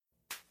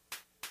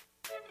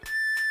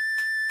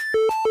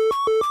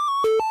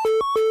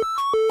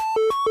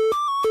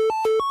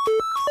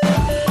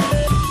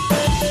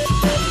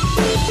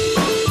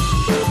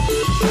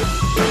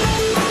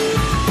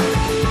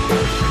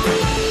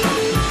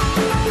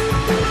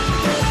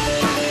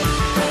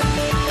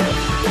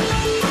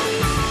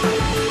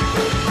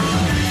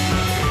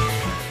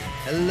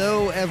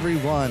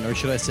or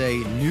should I say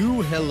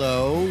new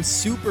hello,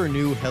 super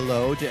new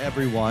hello to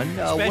everyone.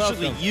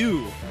 Especially welcome.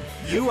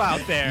 you out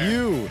there.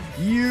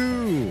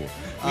 You.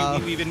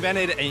 We've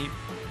invented a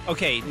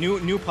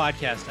new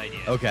podcast idea.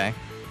 Okay.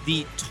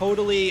 The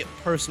totally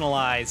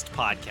personalized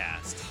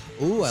podcast.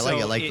 Ooh, I like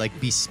So it. Like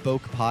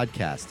bespoke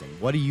podcasting.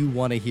 What do you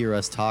want to hear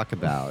us talk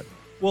about?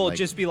 Well, Like-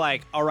 just be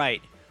like, all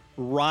right,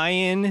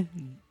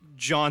 Ryan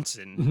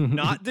Johnson,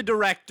 not the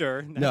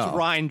director. That's No.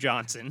 Ryan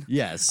Johnson.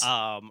 Yes.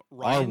 Ryan.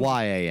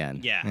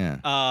 RYAN.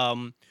 Yeah.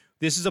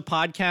 This is a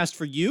podcast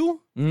for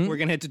you. Mm-hmm. We're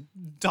going to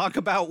talk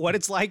about what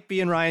it's like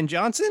being Ryan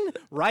Johnson.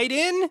 Write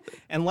in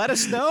and let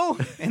us know,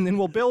 and then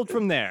we'll build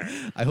from there.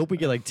 I hope we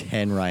get like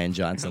 10 Ryan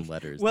Johnson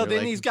letters. Well, They're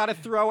then like, he's got to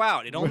throw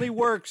out. It only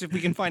works if we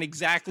can find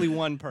exactly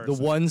one person.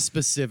 the one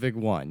specific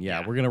one.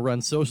 Yeah, Yeah. we're going to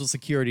run social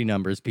security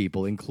numbers,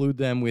 people. Include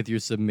them with your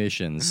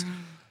submissions.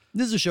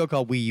 This is a show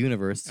called We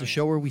Universe. It's a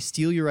show where we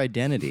steal your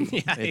identity.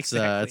 It's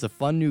exactly. a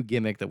fun new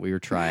gimmick that we were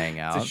trying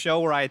out. It's a show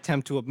where I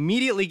attempt to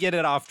immediately get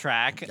it off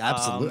track.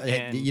 Absolutely.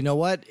 And You know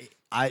what?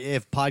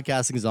 If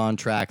podcasting is on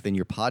track, then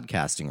you're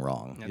podcasting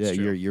wrong. That's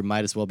true. You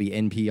might as well be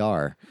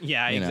NPR.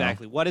 yeah, you know?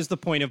 exactly. What is the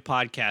point of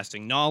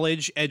podcasting?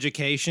 Knowledge,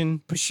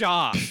 education,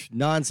 pshaw.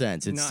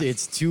 Nonsense.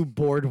 It's two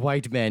bored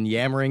white men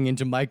yammering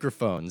into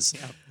microphones.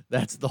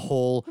 That's the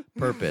whole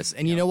purpose.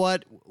 And you know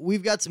what?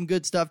 We've got some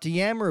good stuff to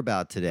yammer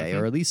about today,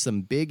 or at least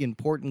some big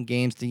important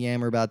games to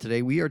yammer about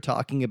today. We are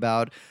talking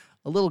about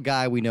a little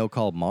guy we know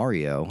called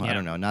Mario. I Yeah.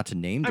 don't know, not to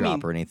name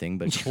drop or anything,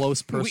 but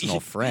close personal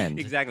friend.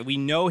 Exactly. We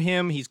know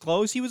him. He's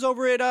close. He was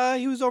over at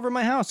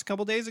my house a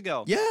couple days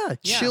ago. Yeah,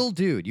 chill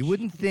dude. You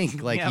wouldn't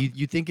think like Yeah.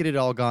 you think it had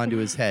all gone to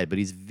his head, but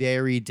he's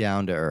very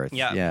down to earth.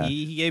 Yeah.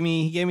 He gave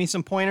me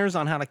some pointers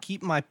on how to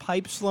keep my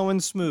pipes flowing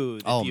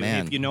smooth. Oh, if you,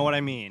 man. if you know what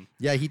I mean.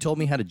 Yeah, he told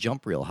me how to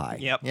jump real high.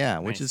 Yep. Yeah,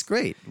 which Nice. is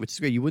great.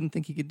 You wouldn't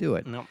think he could do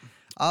it. Nope.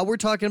 We're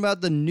talking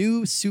about the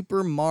new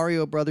Super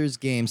Mario Brothers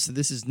game. So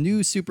this is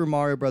new Super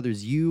Mario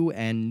Brothers U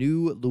and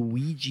new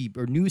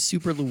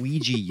Super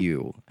Luigi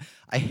U.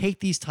 I hate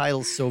these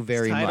titles so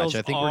very much. titles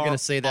I think we're are going to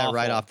say that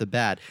right awful. off the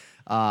bat.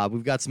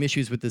 We've got some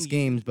issues with this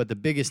game, but the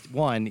biggest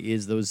one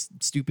is those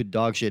stupid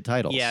dog shit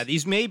titles. Yeah,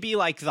 these may be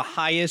like the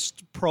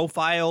highest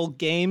profile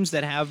games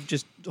that have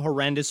just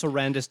horrendous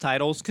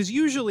titles. Because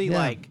usually, Yeah.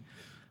 like,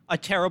 a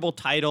terrible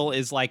title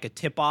is like a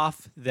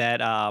tip-off that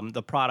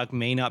the product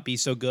may not be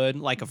so good,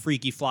 like a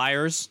Freaky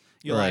Flyers.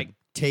 You're Or like,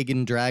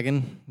 Tegan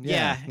Dragon.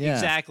 yeah,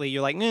 exactly.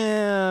 You're like,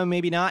 nah,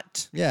 maybe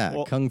not. Yeah,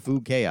 Well, Kung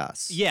Fu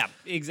Chaos. yeah,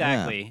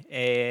 exactly.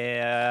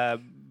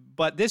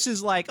 But this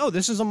is like, oh,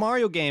 this is a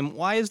Mario game.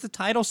 Why is the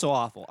title so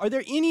awful? Are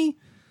there any?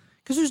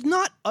 Because there's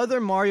not other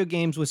Mario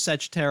games with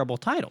such terrible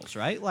titles,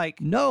 right?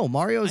 Like, No,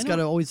 Mario's I got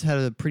know- always had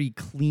a pretty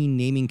clean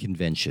naming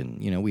convention.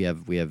 You know, we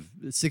have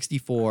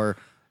 64,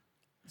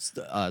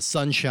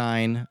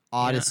 Sunshine,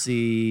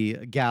 Odyssey,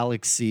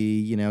 Galaxy.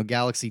 You know,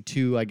 Galaxy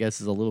 2, I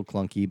guess, is a little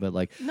clunky, but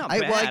like, not I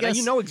bad. guess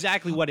You know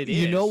exactly what it is.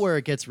 you know where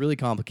it gets really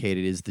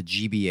complicated is the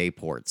GBA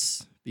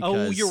ports. Oh,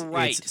 Because you're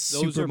right. It's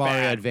Those Super are Mario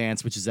bad.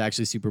 Advance, which is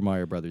actually Super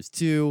Mario Brothers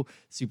 2,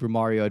 Super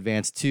Mario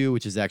Advance 2,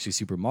 which is actually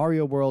Super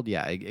Mario World.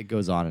 Yeah, it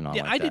goes on and on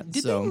Yeah, like that.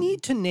 did so, they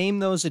need to name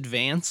those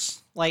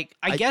Advance? Like,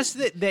 I guess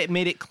that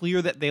made it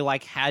clear that they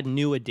like had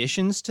new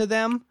additions to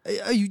them.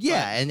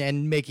 yeah,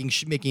 and making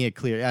it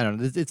clear. I don't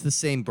know. It's the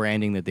same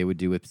branding that they would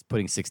do with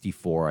putting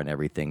 64 on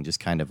everything, just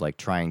kind of like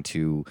trying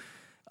to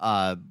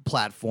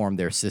platform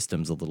their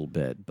systems a little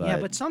bit. But Yeah,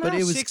 but somehow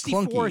it was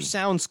 64 clunky.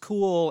 sounds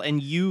cool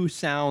and you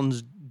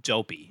sounds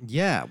dopey.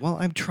 Yeah, well,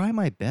 I'm trying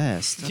my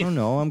best. I don't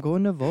know. I'm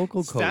going to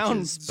vocal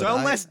coaches. but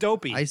Sound less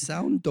dopey. I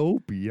sound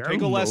dopey.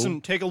 Take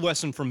a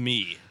lesson from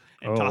me.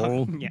 And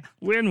talk. Yeah.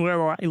 When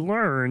will I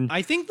learn?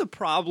 I think the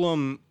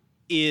problem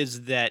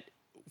is that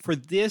for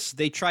this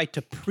they tried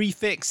to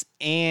prefix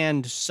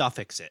and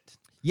suffix it.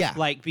 Yeah.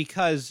 Like,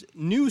 because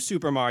new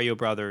Super Mario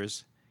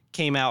Brothers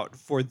came out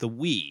for the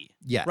Wii.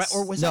 Yes. Right?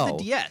 Or was no, that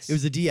the DS? It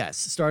was the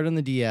DS. It started on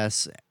the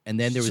DS, and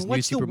then there was So new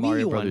what's the Super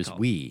Mario Wii one Brothers called?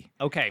 Wii.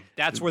 Okay,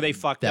 that's where they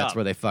fucked up. That's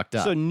where they fucked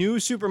up. So new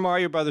Super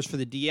Mario Brothers for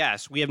the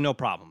DS, we have no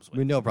problems with.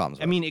 We have no problems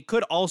with I mean, it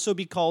could also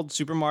be called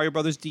Super Mario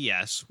Brothers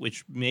DS,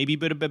 which may be a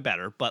bit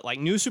better, but like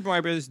new Super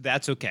Mario Brothers,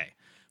 that's okay.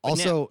 But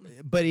Also,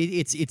 but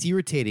it's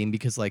irritating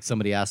because like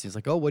somebody asked me, it's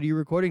like, oh, what are you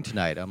recording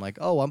tonight? I'm like,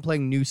 oh, I'm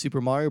playing new Super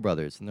Mario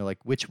Brothers, and they're like,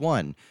 which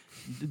one?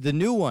 The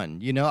new one.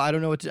 You know, I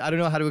don't know I don't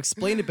know how to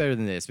explain it better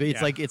than this. But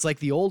it's like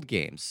the old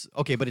games.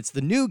 Okay, but it's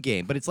the new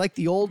game, but it's like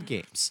the old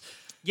games.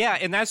 yeah,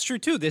 and that's true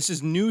too. This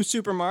is new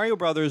Super Mario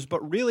Brothers,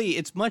 but really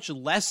it's much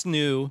less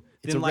new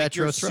It's than a like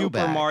your retro Super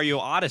throwback. Mario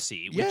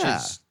Odyssey, which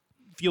Yeah.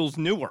 feels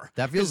newer.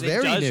 That feels 'Cause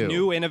very it does new.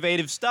 new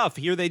innovative stuff.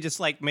 Here they just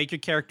like make your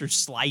character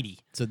slidey.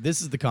 So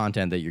this is the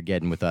content that you're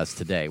getting with us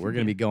today. We're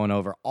going to be going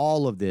over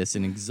all of this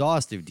in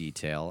exhaustive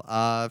detail.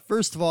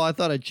 First of all, I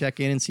thought I'd check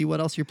in and see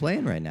what else you're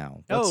playing right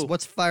now.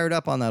 What's fired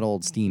up on that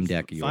old Steam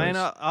Deck of yours?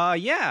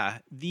 Fine. Yeah.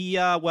 The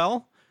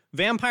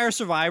Vampire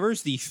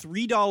Survivors, the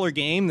 $3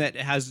 game that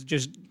has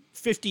just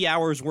 50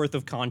 hours worth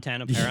of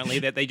content apparently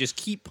that they just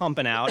keep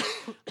pumping out.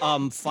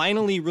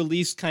 Finally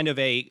released kind of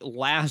a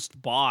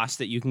last boss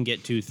that you can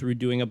get to through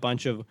doing a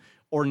bunch of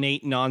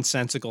ornate,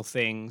 nonsensical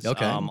things.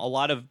 Okay. A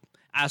lot of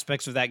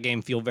aspects of that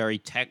game feel very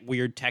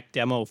weird tech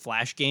demo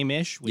flash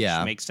game-ish, which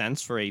makes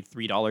sense for a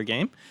 $3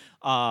 game.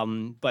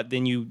 But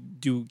then you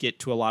do get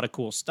to a lot of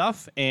cool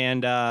stuff.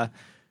 And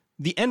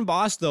the end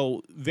boss,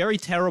 though, very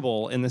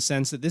terrible in the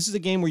sense that this is a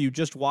game where you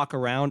just walk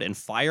around and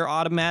fire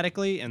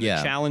automatically, and the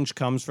challenge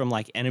comes from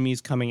like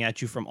enemies coming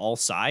at you from all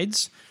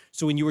sides.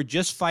 So when you were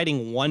just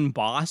fighting one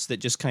boss that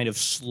just kind of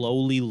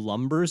slowly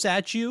lumbers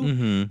at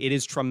you, it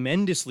is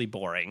tremendously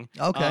boring.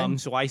 Okay.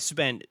 So I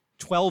spent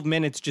 12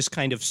 minutes just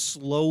kind of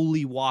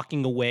slowly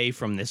walking away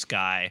from this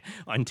guy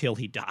until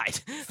he died.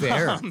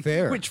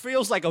 Fair. Which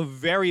feels like a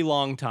very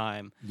long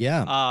time.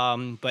 Yeah.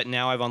 But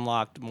now I've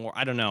unlocked more.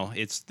 I don't know.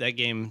 That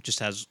game just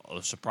has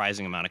a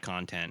surprising amount of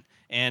content.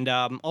 And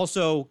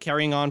also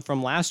carrying on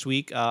from last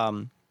week,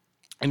 I'm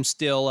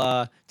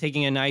still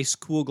taking a nice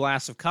cool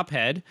glass of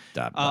Cuphead.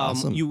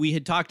 Awesome. You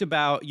had talked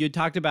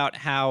about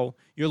how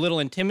you're a little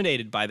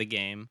intimidated by the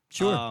game.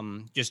 Sure.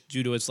 Just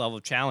due to its level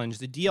of challenge.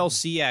 The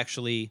DLC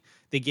actually,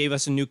 they gave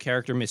us a new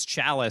character, Miss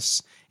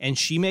Chalice, and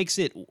she makes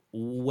it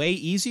way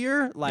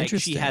easier. Like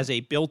she has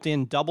a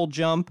built-in double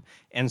jump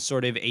and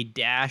sort of a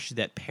dash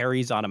that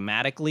parries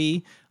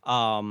automatically.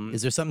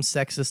 Is there something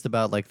sexist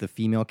about like the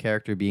female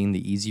character being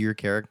the easier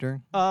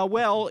character?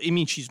 Well, I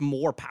mean, she's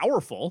more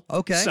powerful.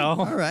 Okay. So,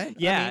 all right.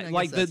 Yeah, I guess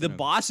like that's the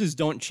bosses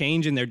don't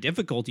change in their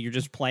difficulty. You're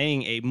just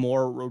playing a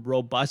more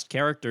robust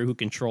character who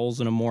controls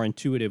in a more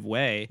intuitive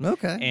way.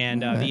 Okay.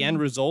 And the end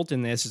result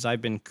in this is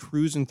I've been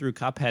cruising through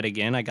Cuphead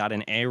again. I got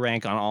an A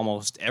rank on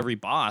almost every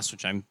boss,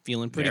 which I'm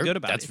feeling pretty good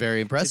about. That's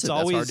very impressive.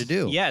 That's hard to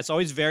do. Yeah, it's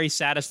always very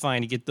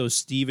satisfying to get those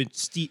Steve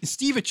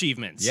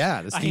achievements.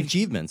 Yeah, the Steve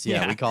achievements.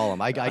 Yeah, we call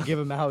them. I give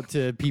them out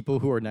to people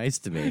who are nice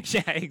to me. Yeah,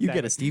 exactly. You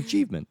get a Steve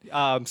achievement.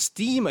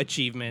 Steam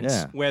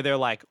achievements where they're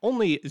like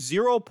only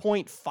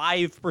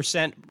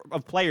 0.5%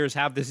 of players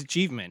have this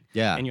achievement.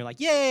 Yeah. And you're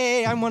like,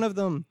 yay, I'm one of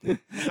them.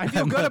 I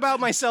feel good about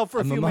myself for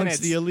a few amongst minutes.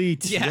 the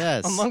elite. Yeah,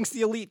 yes. amongst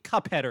the elite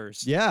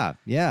Cupheaders. Yeah,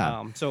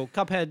 yeah. So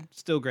Cuphead,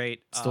 still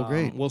great. Still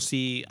great. We'll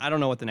see. I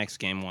don't know what the next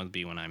game will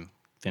be when I'm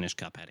finished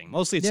Cupheading.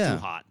 Mostly it's too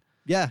hot.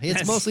 Yeah,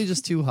 it's mostly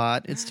just too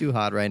hot. It's too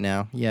hot right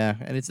now. Yeah,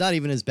 and it's not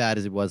even as bad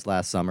as it was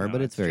last summer,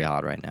 but it's very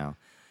hot right now.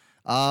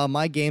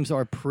 My games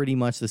are pretty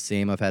much the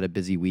same. I've had a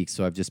busy week,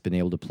 so I've just been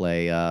able to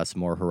play some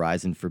more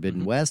Horizon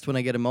Forbidden West when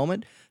I get a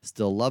moment.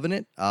 Still loving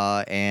it.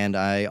 And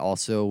I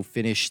also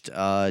finished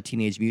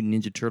Teenage Mutant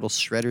Ninja Turtles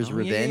Shredder's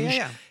Revenge.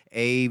 Yeah.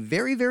 A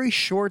very, very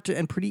short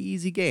and pretty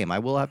easy game, I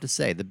will have to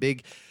say.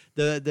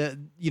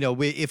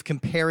 If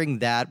comparing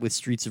that with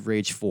Streets of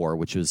Rage 4,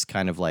 which was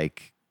kind of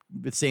like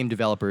the same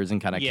developers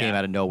and kind of came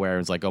out of nowhere and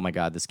was like, oh my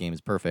God, this game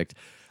is perfect.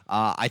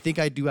 I think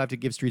I do have to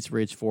give Streets of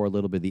Rage 4 a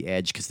little bit of the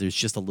edge because there's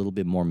just a little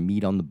bit more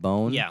meat on the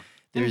bone. Yeah.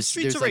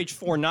 Streets of Rage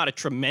 4, not a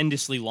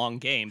tremendously long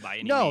game by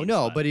any means.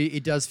 No, but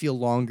it does feel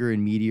longer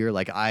and meatier.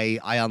 Like I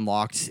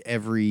unlocked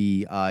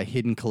every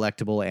hidden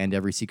collectible and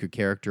every secret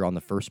character on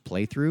the first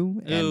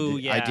playthrough,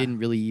 and I didn't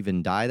really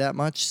even die that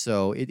much.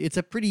 So it's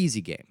a pretty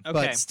easy game,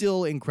 but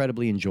still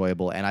incredibly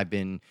enjoyable. And I've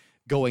been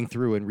going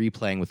through and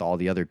replaying with all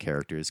the other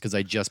characters because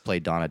I just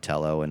played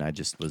Donatello and I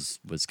just was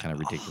kind of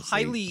ridiculous.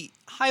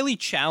 Highly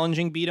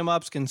challenging beat 'em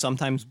ups can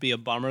sometimes be a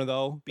bummer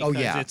though,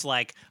 because it's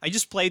like I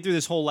just played through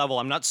this whole level.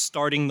 I'm not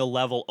starting the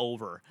level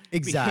over.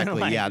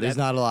 Exactly. There's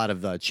not a lot of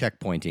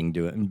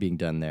checkpointing being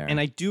done there. And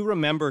I do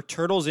remember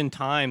Turtles in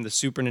Time, the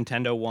Super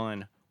Nintendo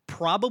one.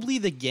 Probably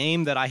the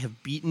game that I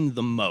have beaten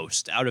the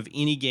most out of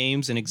any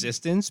games in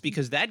existence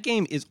because that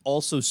game is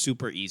also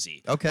super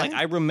easy. Okay. Like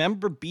I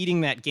remember beating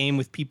that game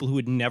with people who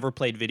had never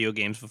played video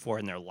games before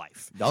in their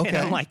life. Okay. And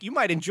I'm like, you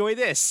might enjoy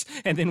this.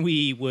 And then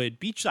we would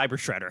beat Cyber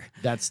Shredder.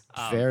 That's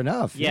fair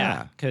enough.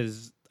 Yeah.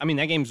 Because, I mean,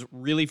 that game's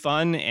really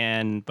fun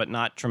but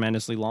not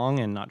tremendously long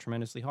and not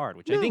tremendously hard,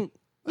 which I think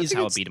is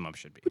how a beat 'em up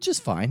should be. Which is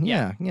fine.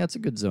 Yeah, it's a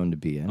good zone to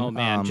be in. Oh,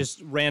 man.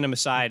 Just random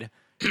aside.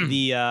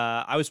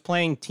 I was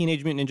playing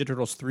Teenage Mutant Ninja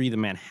Turtles 3, The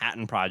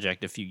Manhattan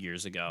Project, a few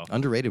years ago.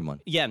 Underrated one.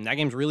 Yeah, that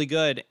game's really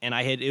good. And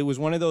it was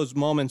one of those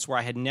moments where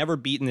I had never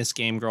beaten this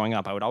game growing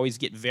up. I would always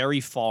get very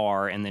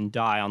far and then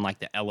die on like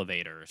the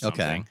elevator or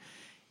something. Okay.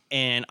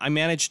 And I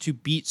managed to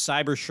beat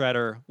Cyber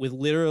Shredder with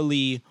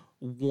literally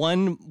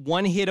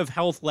one hit of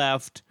health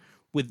left,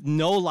 with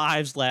no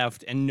lives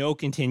left and no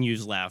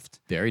continues left.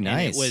 Very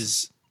nice.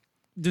 And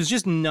there's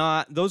just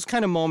not, those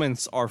kind of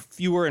moments are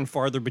fewer and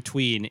farther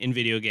between in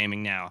video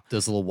gaming now.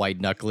 Those little white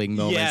knuckling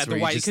moments where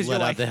you just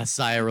let out the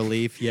sigh of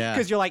relief. Yeah.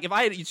 Because you're like,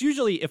 it's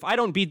usually if I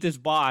don't beat this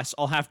boss,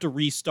 I'll have to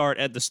restart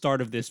at the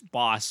start of this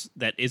boss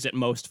that is at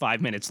most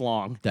 5 minutes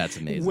long. That's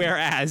amazing.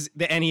 Whereas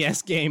the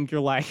NES game, you're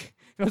like,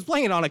 I was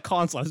playing it on a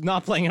console. I was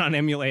not playing it on an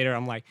emulator.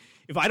 I'm like,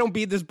 if I don't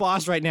beat this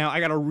boss right now, I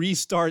got to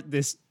restart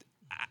this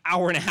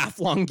hour and a half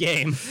long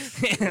game.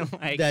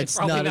 Like, that's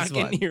probably not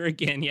getting here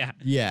again.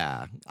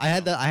 Yeah. I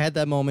had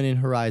that moment in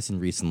Horizon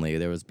recently.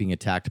 There was being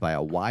attacked by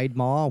a wide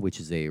maw, which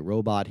is a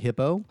robot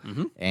hippo,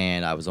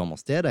 and I was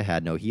almost dead. I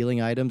had no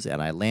healing items,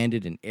 and I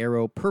landed an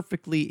arrow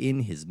perfectly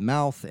in his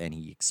mouth, and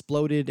he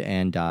exploded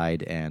and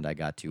died, and I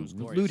got to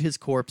loot his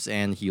corpse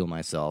and heal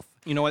myself.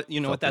 You know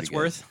what that's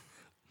worth?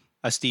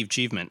 A Steve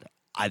achievement.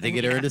 I think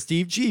it earned a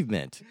Steve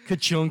Achievement.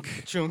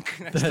 Ka-chunk. Chunk.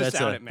 That's the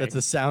sound it makes. That's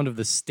the sound of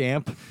the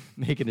stamp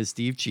making a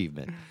Steve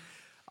Achievement.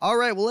 All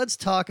right, well, let's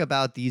talk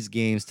about these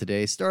games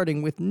today,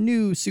 starting with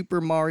new Super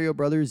Mario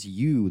Bros.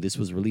 U. This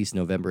was released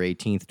November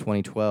 18th,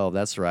 2012.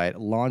 That's right,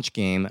 launch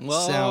game.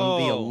 Whoa.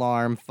 Sound the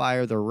alarm,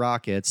 fire the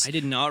rockets. I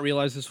did not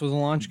realize this was a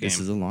launch game. This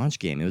is a launch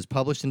game. It was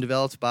published and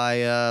developed by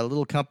a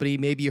little company,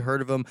 maybe you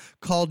heard of them,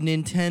 called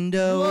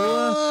Nintendo.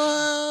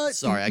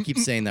 Sorry, I keep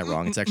saying that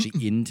wrong. It's actually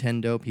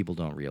Nintendo. People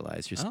don't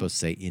realize. You're supposed to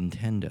say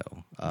Nintendo.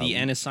 The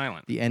N is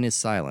silent. The N is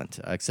silent,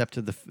 except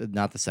to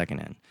not the second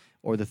N.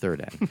 Or the third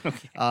N.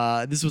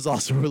 Okay. This was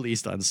also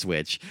released on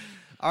Switch.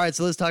 All right,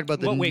 so let's talk about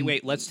the... Well,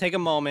 wait. Let's take a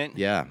moment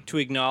Yeah. to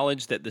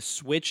acknowledge that the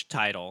Switch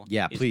title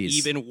is please.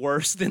 even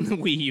worse than the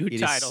Wii U It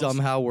is titles.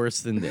 somehow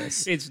worse than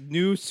this. It's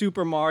New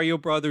Super Mario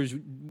Brothers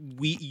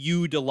Wii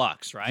U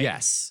Deluxe, right?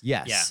 Yes.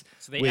 Yeah.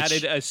 So they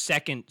added a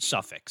second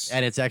suffix.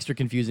 And it's extra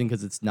confusing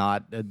because it's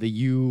not... the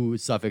U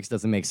suffix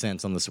doesn't make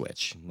sense on the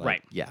Switch.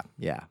 Right.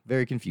 Yeah.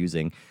 Very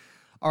confusing.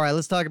 All right,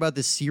 let's talk about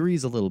this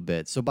series a little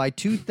bit. So by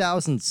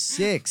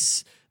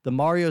 2006... The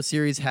Mario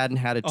series hadn't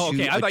had a two...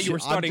 Okay, I thought you were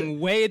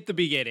starting way at the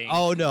beginning.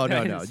 Oh, no.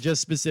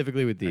 Just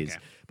specifically with these. Okay.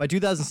 By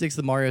 2006,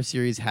 the Mario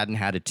series hadn't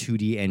had a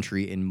 2D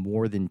entry in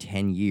more than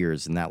 10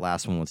 years, and that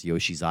last one was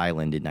Yoshi's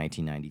Island in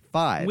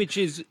 1995. Which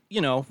is,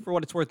 for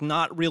what it's worth,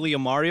 not really a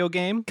Mario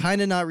game.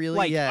 Kind of not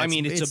really, yeah.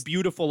 It's a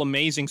beautiful,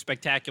 amazing,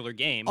 spectacular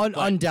game.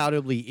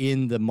 Undoubtedly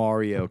in the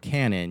Mario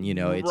canon,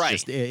 it's Right.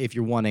 just if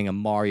you're wanting a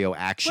Mario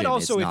action, But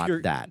also, it's if not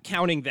you're that.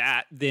 counting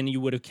that, then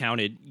you would have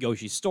counted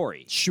Yoshi's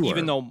Story. Sure.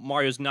 Even though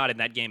Mario's not in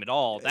that game at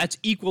all, that's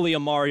equally a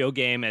Mario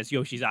game as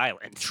Yoshi's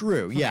Island.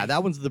 True, yeah,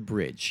 that one's the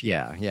bridge,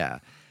 yeah.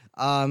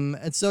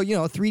 And so,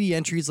 3D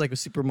entries like with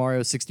Super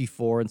Mario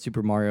 64 and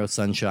Super Mario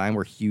Sunshine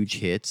were huge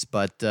hits,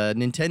 but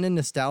Nintendo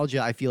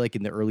nostalgia, I feel like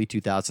in the early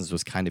 2000s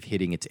was kind of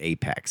hitting its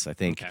apex. I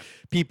think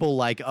people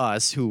like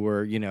us who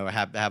were,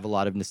 have a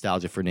lot of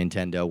nostalgia for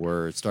Nintendo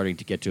were starting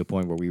to get to a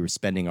point where we were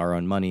spending our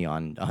own money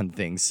on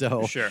things.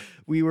 So Sure.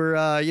 we were,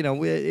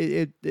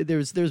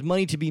 there's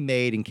money to be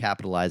made in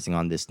capitalizing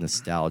on this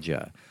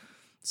nostalgia.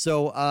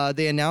 So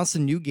they announced a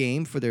new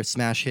game for their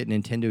smash hit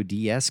Nintendo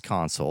DS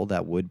console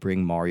that would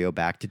bring Mario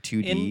back to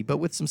 2D, but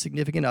with some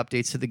significant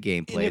updates to the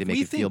gameplay to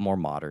make it feel more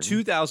modern.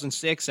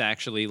 2006,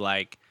 actually,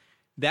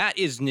 that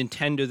is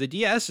Nintendo. The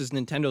DS is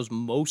Nintendo's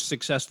most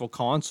successful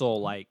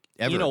console,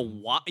 Ever. in a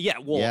while. Yeah,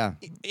 well,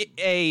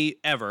 A,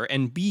 ever,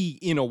 and B,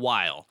 in a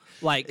while.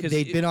 Because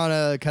they'd been on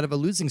a kind of a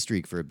losing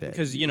streak for a bit.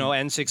 Because,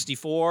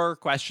 N64,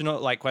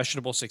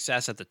 questionable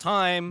success at the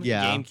time.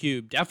 Yeah.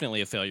 GameCube,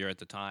 definitely a failure at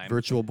the time.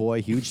 Virtual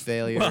Boy, huge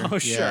failure. Well,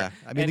 sure. Yeah.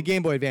 I mean, the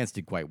Game Boy Advance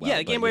did quite well. Yeah,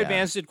 the Game Boy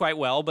Advance did quite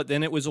well, but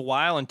then it was a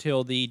while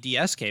until the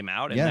DS came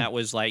out, and that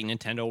was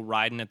Nintendo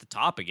riding at the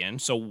top again.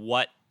 So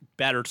what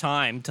better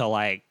time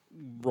to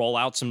roll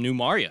out some new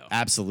Mario?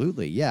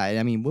 Absolutely, yeah.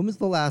 I mean, when was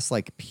the last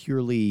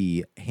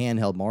purely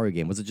handheld Mario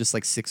game? Was it just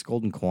 6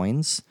 golden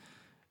coins?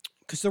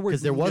 Because there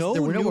were no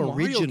new Mario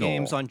original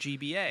games on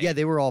GBA. Yeah,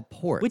 they were all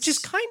ports. Which is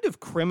kind of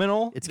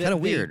criminal. It's kind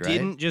of weird, they right?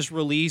 didn't just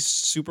release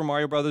Super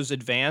Mario Brothers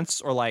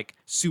Advance or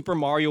Super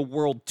Mario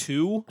World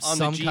 2 on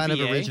some the GBA. kind of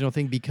original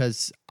thing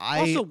because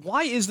Also,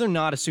 why is there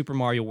not a Super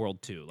Mario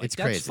World 2? It's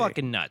that's crazy.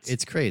 fucking nuts.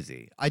 It's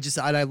crazy.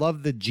 I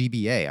love the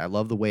GBA. I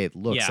love the way it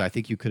looks. Yeah. I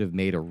think you could have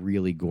made a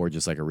really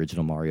gorgeous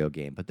original Mario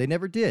game, but they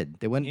never did.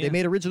 They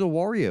made original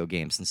Wario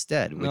games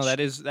instead. No, that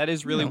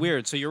is really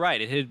weird. So you're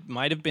right. It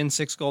might have been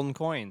 6 golden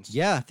coins.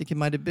 Yeah, I think it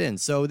might have been.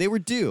 So they were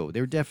due.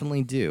 They were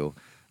definitely due.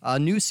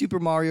 New Super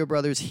Mario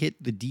Brothers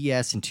hit the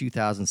DS in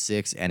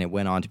 2006, and it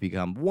went on to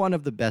become one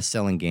of the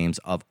best-selling games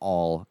of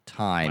all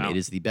time. Wow. It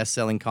is the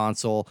best-selling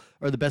console,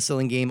 or the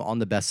best-selling game on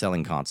the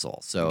best-selling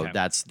console. So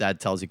that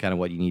tells you kind of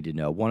what you need to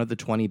know. One of the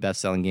 20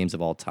 best-selling games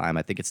of all time.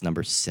 I think it's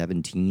number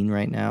 17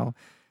 right now.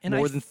 And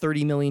more than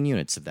 30 million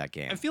units of that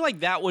game. I feel like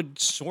that would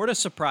sort of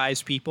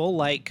surprise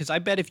people, because I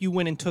bet if you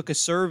went and took a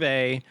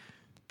survey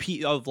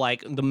of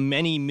the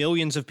many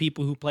millions of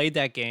people who played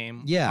that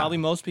game, probably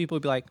most people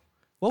would be like,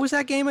 what was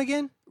that game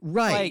again?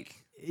 Right.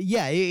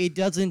 Yeah, it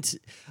doesn't.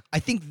 I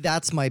think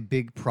that's my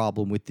big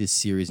problem with this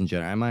series in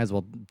general. I might as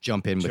well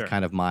jump in with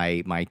kind of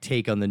my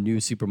take on the new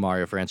Super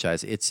Mario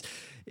franchise. It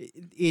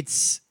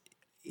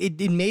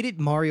made it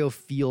Mario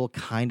feel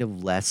kind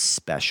of less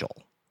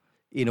special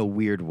in a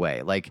weird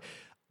way.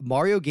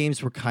 Mario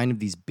games were kind of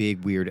these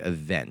big weird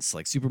events.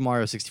 Super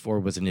Mario 64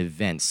 was an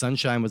event.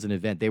 Sunshine was an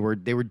event. They were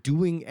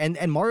doing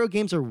and Mario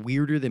games are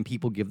weirder than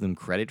people give them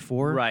credit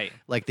for. Right.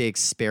 They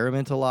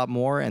experiment a lot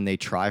more and they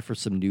try for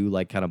some new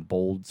kind of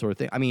bold sort of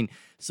thing. I mean,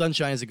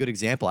 Sunshine is a good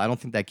example. I don't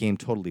think that game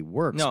totally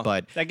works. No,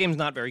 but that game's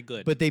not very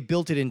good. But they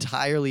built it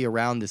entirely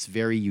around this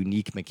very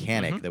unique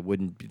mechanic that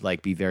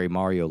wouldn't be very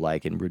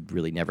Mario-like and would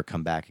really never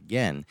come back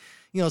again.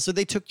 So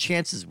they took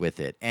chances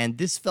with it, and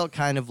this felt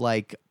kind of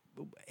like.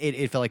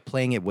 It felt like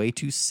playing it way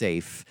too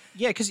safe.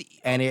 Yeah, because...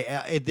 And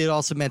it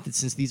also meant that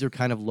since these are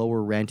kind of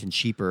lower rent and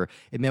cheaper,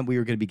 it meant we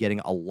were going to be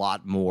getting a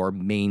lot more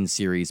main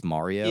series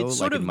Mario,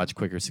 in much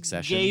quicker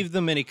succession. Gave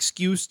them an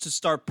excuse to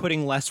start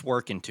putting less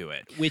work into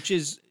it, which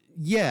is...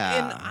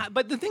 Yeah.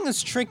 But the thing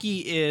that's tricky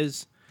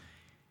is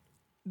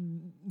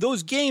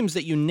those games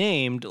that you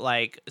named,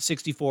 like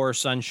 64,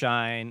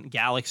 Sunshine,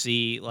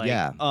 Galaxy,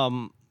 like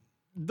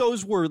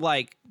those were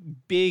like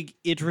big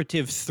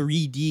iterative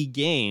 3D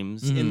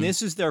games, and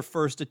this is their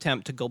first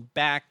attempt to go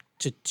back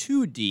to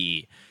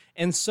 2D.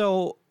 And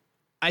so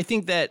I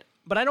think that,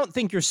 but I don't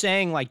think you're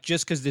saying like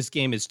just because this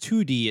game is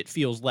 2D, it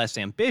feels less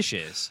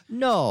ambitious.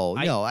 No,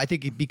 I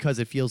think because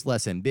it feels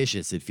less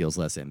ambitious, it feels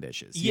less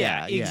ambitious.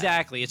 Yeah,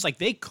 exactly. It's like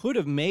they could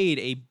have made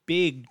a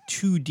big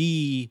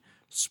 2D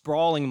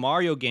sprawling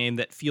Mario game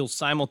that feels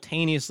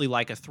simultaneously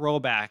like a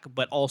throwback,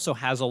 but also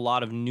has a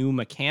lot of new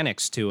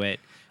mechanics to it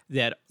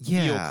that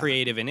feel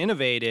creative and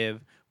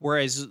innovative.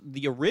 Whereas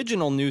the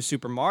original New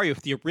Super Mario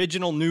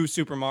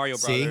Brothers,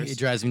 See, it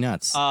drives me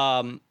nuts.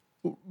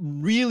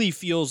 Really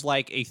feels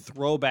like a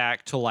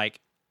throwback to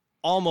like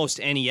almost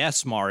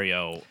NES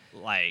Mario,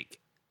 like.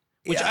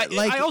 Which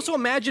I also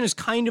imagine is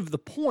kind of the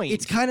point.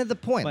 It's kind of the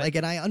point. Like,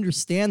 and I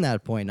understand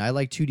that point. And I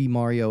like 2D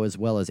Mario as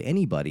well as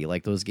anybody.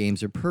 Like, those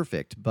games are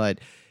perfect. But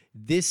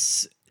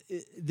this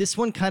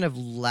one kind of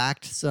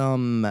lacked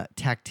some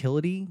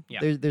tactility.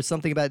 Yeah. There's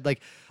something about, like,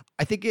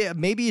 I think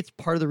maybe it's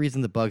part of the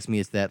reason that bugs me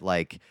is that,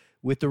 like,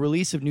 with the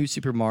release of New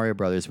Super Mario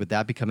Brothers, with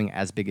that becoming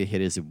as big a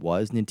hit as it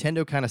was,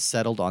 Nintendo kind of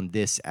settled on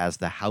this as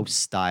the house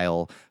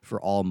style for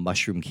all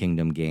Mushroom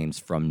Kingdom games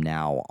from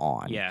now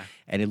on. Yeah.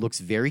 And it looks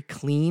very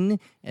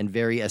clean and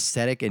very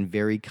aesthetic and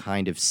very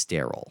kind of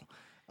sterile.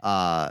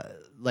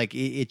 Like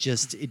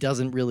it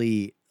doesn't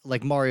really,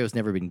 like, Mario's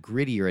never been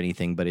gritty or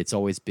anything, but it's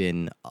always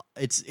been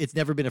it's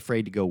never been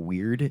afraid to go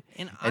weird,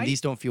 and these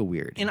don't feel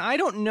weird. And I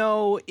don't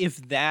know if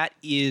that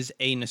is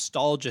a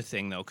nostalgia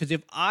thing though, because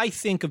if I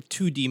think of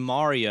 2D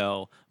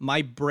Mario,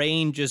 my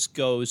brain just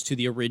goes to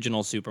the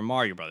original Super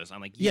Mario Brothers. I'm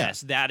like,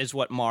 yes, that is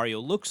what Mario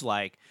looks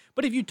like.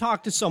 But if you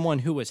talk to someone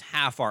who is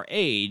half our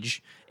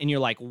age and you're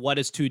like, what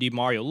does 2D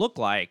Mario look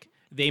like?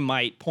 They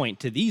might point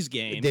to these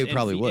games. They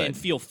probably would. And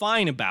feel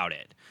fine about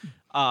it.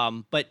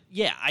 But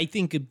yeah, I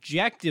think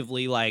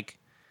objectively, like,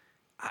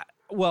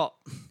 well,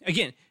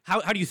 again, how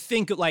do you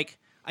think, like,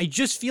 I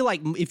just feel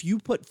like if you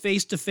put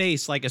face to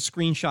face like a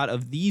screenshot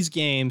of these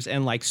games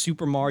and like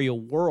Super Mario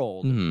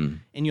World, and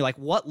you're like,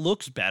 what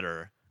looks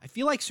better? I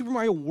feel like Super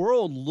Mario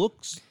World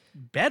looks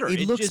better.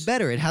 It looks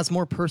better. It has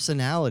more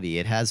personality.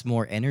 It has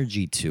more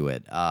energy to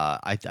it.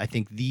 I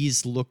think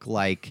these look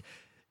like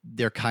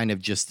they're kind of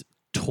just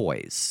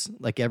toys.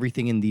 Like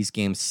everything in these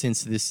games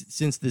since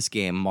this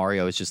game,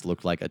 Mario has just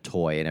looked like a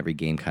toy, and every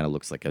game kind of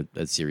looks like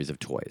a series of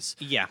toys.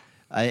 Yeah.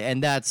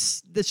 And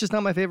that's just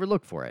not my favorite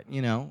look for it,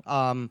 you know?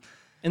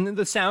 And then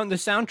the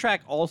soundtrack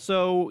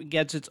also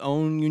gets its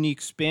own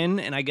unique spin,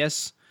 and I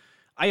guess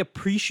I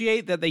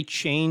appreciate that they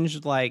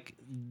changed like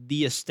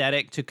the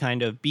aesthetic to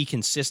kind of be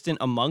consistent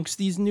amongst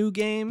these new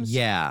games.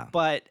 Yeah.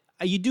 But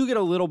you do get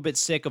a little bit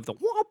sick of the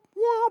whop,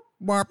 whop,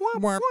 Warp,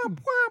 whop, warp. whop,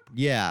 whop.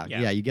 Yeah,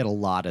 you get a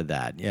lot of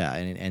that. Yeah,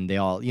 and they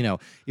all, you know,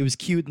 it was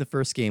cute in the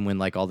first game when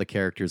like all the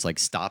characters like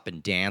stop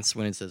and dance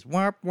when it says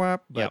warp,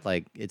 warp, but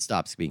like it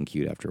stops being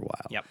cute after a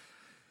while. Yep.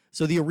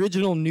 So the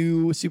original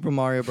New Super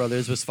Mario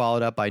Brothers was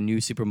followed up by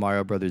New Super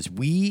Mario Brothers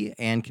Wii,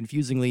 and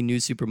confusingly, New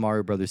Super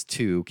Mario Brothers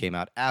 2 came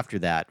out after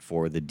that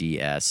for the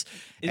DS.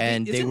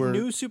 And they were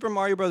New Super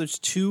Mario Brothers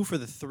 2 for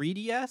the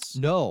 3DS?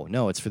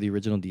 No, it's for the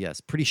original DS.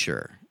 Pretty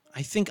sure.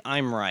 I think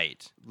I'm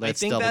right. Let's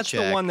I think double that's the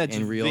check one that's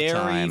in real very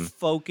time.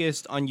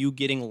 focused on you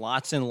getting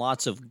lots and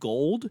lots of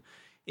gold.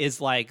 Is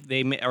like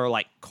or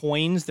like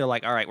coins. They're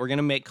like, all right, we're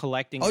gonna make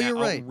collecting that you're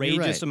right,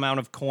 outrageous amount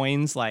of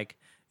coins like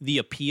the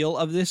appeal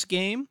of this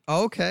game.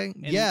 Okay.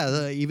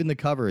 Even the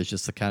cover is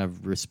just kind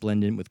of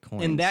resplendent with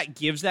coins. And that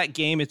gives that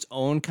game its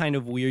own kind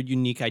of weird,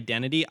 unique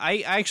identity. I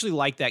actually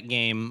like that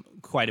game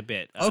quite a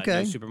bit. Okay.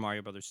 New Super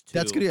Mario Brothers 2.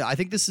 That's good. I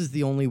think this is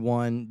the only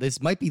one. This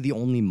might be the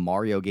only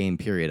Mario game,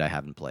 period, I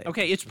haven't played.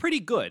 Okay, it's pretty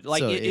good. Like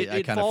So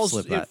it kind of falls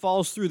slipped that. it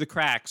falls through the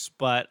cracks,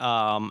 but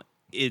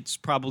it's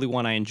probably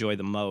one I enjoy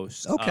the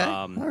most. Okay.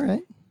 All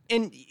right.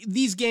 And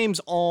these games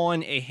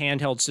on a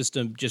handheld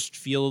system just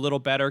feel a little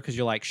better because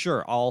you're like,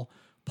 sure, I'll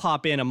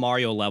pop in a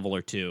Mario level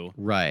or two.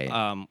 Right.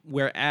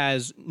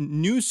 Whereas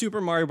New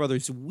Super Mario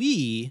Brothers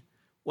Wii,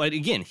 what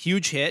again,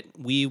 huge hit.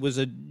 Wii was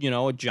a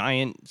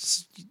giant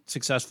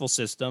successful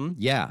system.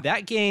 Yeah.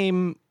 That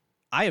game,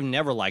 I have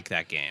never liked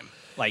that game.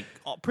 Like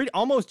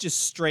almost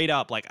just straight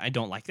up, like I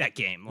don't like that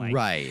game. Like,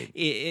 Right.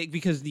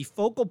 Because the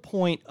focal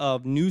point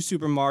of New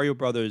Super Mario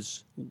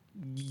Brothers,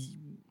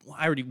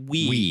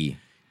 Wii,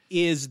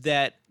 is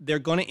that they're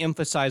going to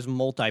emphasize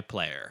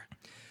multiplayer,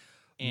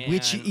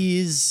 Which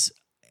is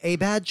a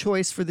bad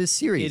choice for this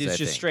series. It is I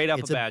just think. straight up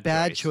it's a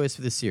bad choice. choice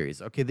for this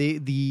series. Okay,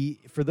 the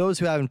for those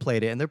who haven't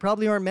played it, and there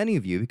probably aren't many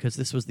of you because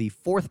this was the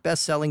 4th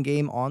best-selling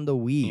game on the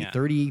Wii, Yeah.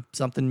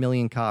 30-something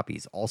million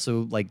copies.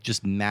 Also, like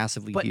just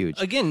massively But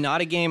huge. again, not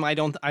a game. I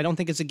don't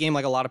think it's a game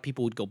like a lot of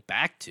people would go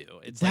back to.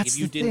 It's like That's if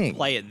you the didn't thing.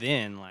 play it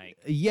then, like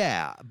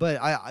Yeah, but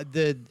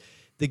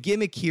the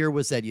gimmick here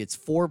was that it's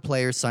 4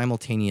 players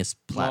simultaneous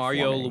platforming.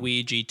 Mario,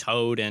 Luigi,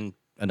 Toad, and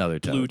Another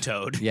Toad. Blue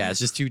Toad. Yeah, it's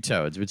just 2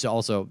 Toads, which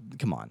also,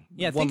 come on.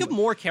 Yeah, think of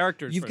more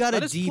characters. You've first. got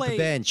Let a us deep play-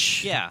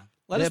 bench. Yeah,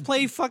 Let us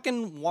play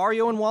fucking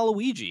Wario and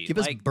Waluigi. Give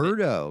us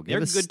Birdo. They're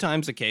Give us good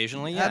times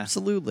occasionally. Yeah.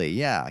 Absolutely.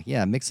 Yeah.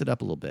 Mix it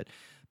up a little bit.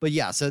 But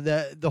yeah, so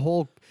the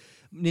whole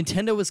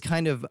Nintendo was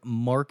kind of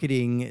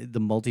marketing the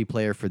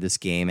multiplayer for this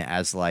game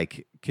as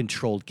like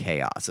controlled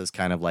chaos, as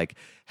kind of like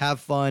have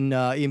fun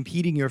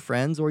impeding your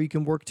friends, or you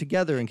can work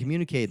together and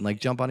communicate and like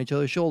jump on each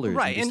other's shoulders.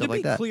 Right. And, And stuff to like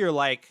be that. clear,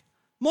 like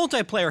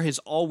multiplayer has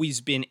always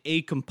been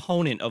a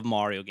component of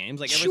Mario games.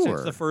 Like ever Sure.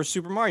 since the first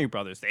Super Mario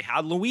Brothers, they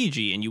had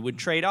Luigi and you would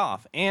trade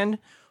off. And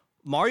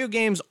Mario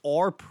games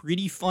are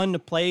pretty fun to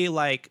play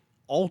like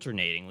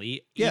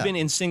alternatingly, Yeah. even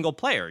in single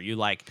player.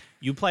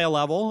 You play a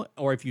level,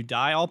 or if you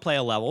die, I'll play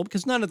a level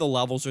because none of the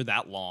levels are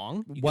that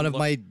long. One of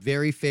my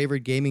very favorite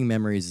gaming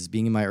memories is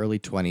being in my early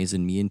 20s,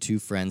 and me and two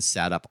friends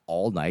sat up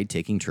all night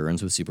taking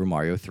turns with Super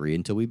Mario 3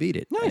 until we beat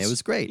it. And Nice. it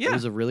was great. It Yeah.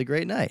 was a really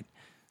great night.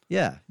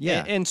 Yeah.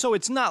 And so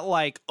it's not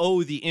like,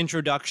 oh, the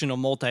introduction of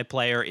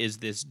multiplayer is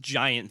this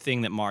giant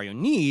thing that Mario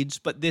needs,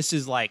 but this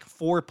is like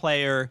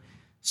 4-player,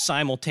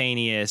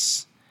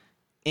 simultaneous,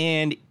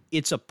 and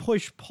it's a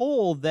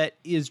push-pull that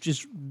is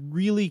just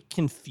really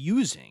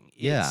confusing.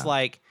 Yeah. It's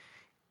like,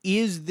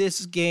 is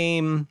this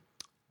game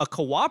a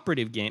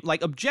cooperative game?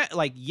 Like,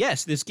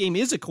 yes, this game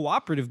is a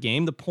cooperative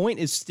game. The point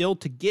is still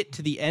to get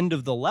to the end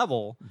of the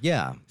level.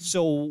 Yeah.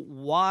 So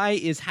why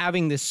is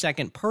having this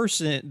second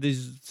person,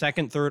 this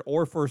second, third,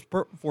 or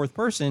fourth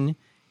person,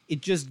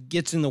 it just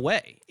gets in the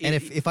way? And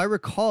if I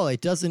recall,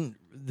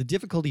 the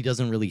difficulty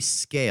doesn't really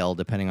scale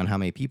depending on how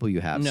many people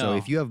you have. So No.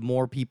 if you have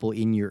more people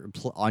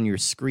on your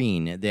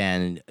screen,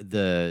 then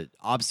the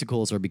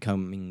obstacles are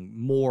becoming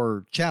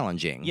more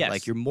challenging. Yes.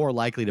 Like you're more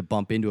likely to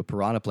bump into a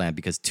piranha plant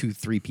because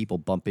 2-3 people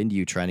bump into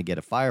you trying to get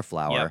a fire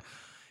flower. Yep.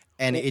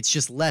 And it's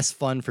just less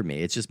fun for me.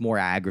 It's just more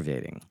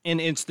aggravating. And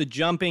it's the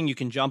jumping. You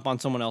can jump on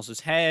someone else's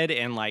head,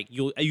 and like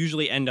you'll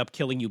usually end up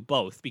killing you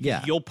both because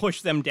Yeah. you'll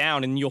push them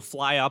down and you'll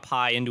fly up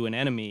high into an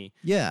enemy.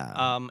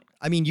 Yeah.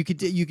 I mean, you could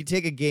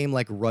take a game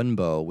like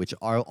Runbow, which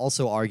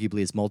also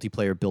arguably is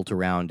multiplayer built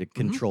around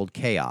controlled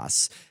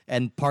chaos,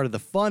 and part of the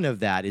fun of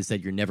that is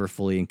that you're never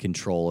fully in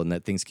control and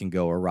that things can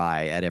go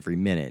awry at every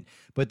minute.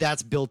 But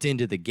that's built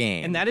into the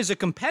game, And that is a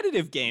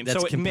competitive game, That's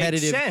so it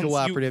competitive, makes sense.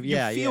 cooperative, You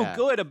yeah, feel yeah.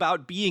 good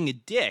about being a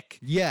dick.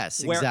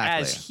 yes, Whereas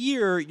exactly.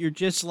 here, you're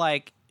just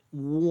like,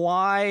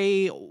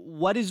 why?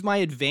 What is my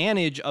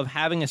advantage of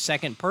having a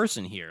second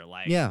person here?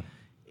 Like, Yeah.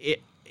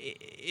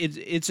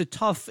 it's a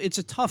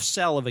tough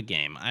sell of a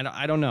game.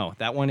 I don't know.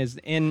 That one is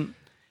in.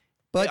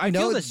 But I you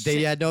feel know, the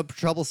they sa- had no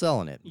trouble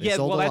selling it. They Yeah,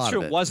 sold well, a that's lot true.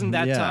 of It it. wasn't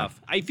that Yeah.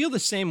 tough. I feel the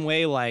same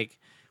way, like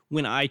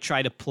when I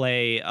try to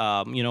play,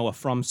 a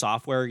From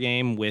Software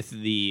game with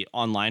the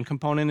online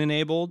component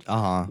enabled,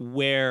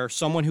 where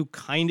someone who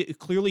kind of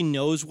clearly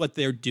knows what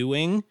they're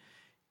doing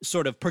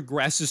sort of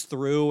progresses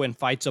through and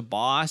fights a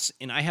boss,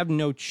 and I have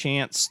no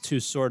chance to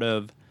sort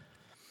of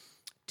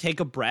take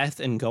a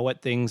breath and go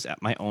at things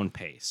at my own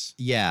pace.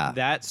 Yeah.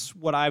 That's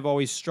what I've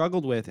always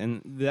struggled with,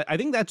 and I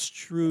think that's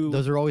true.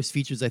 Those are always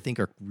features I think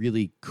are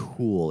really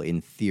cool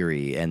in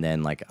theory, and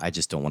then like I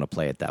just don't want to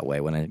play it that way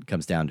when it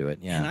comes down to it.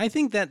 Yeah. And I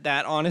think that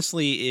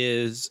honestly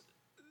is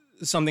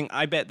something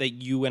I bet that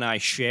you and I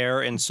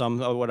share in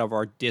somewhat of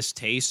our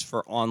distaste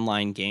for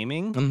online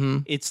gaming. Mm-hmm.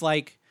 It's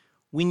like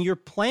when you're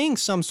playing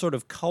some sort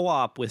of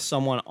co-op with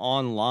someone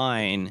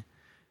online,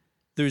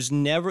 there's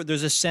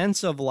a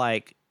sense of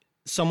like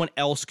someone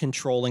else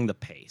controlling the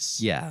pace.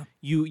 Yeah.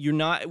 You're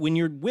not, when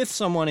you're with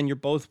someone and you're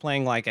both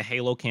playing like a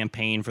Halo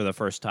campaign for the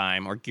first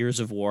time or Gears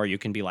of War, you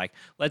can be like,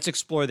 let's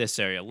explore this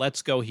area,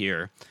 let's go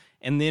here.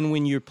 And then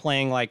when you're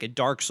playing like a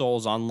Dark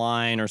Souls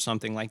online or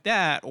something like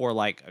that, or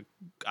like,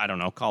 I don't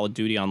know, Call of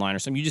Duty online or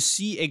something, you just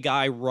see a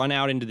guy run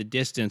out into the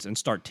distance and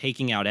start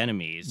taking out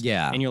enemies.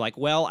 Yeah. And you're like,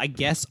 well, I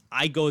guess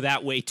I go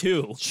that way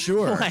too.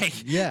 Sure. Like,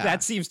 Yeah.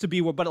 that seems to be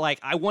what, but like,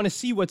 I want to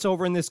see what's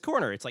over in this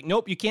corner. It's like,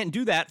 nope, you can't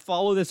do that.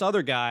 Follow this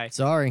other guy.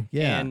 Sorry.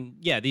 Yeah. And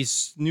yeah,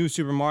 these new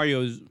Super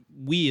Mario's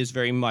Wii is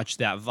very much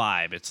that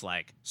vibe. It's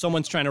like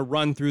someone's trying to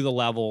run through the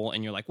level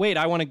and you're like, wait,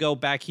 I want to go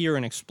back here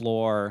and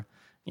explore.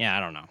 Yeah, I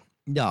don't know.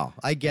 No,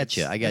 I get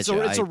you. I get So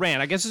you. it's a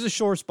rant. I guess it's a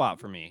sore spot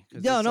for me. 'Cause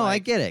it's I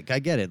like- get it. I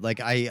get it. Like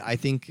I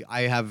think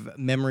I have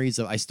memories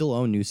of. I still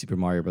own New Super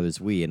Mario Brothers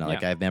Wii, and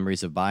like Yeah. I have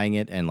memories of buying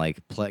it and like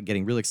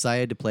getting real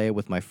excited to play it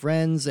with my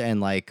friends, and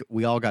like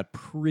we all got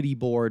pretty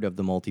bored of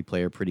the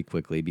multiplayer pretty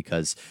quickly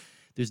because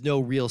there's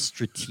no real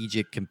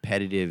strategic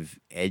competitive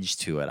edge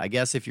to it. I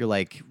guess if you're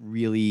like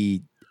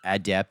really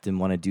adept and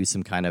want to do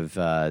some kind of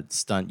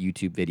stunt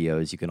YouTube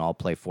videos, you can all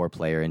play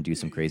 4-player and do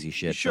some crazy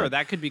shit. Sure, but,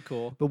 that could be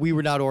cool. but we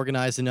were not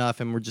organized enough,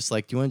 and we're just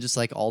like, do you want to just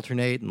like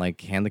alternate and like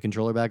hand the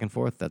controller back and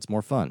forth? That's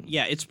more fun.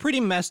 Yeah, it's pretty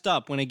messed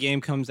up when a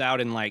game comes out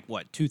in like,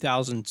 what,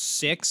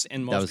 2006?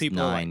 And most was people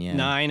 9, are like yeah.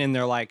 9, and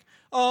they're like,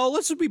 oh,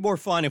 let's just be more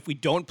fun if we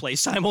don't play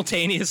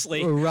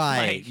simultaneously.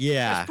 Right, Like,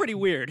 yeah. That's pretty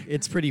weird.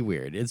 It's pretty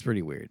weird. It's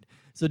pretty weird.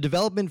 So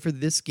development for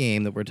this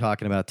game that we're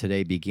talking about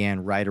today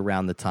began right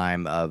around the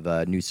time of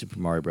New Super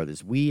Mario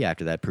Brothers Wii.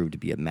 After that proved to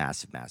be a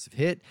massive, massive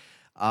hit.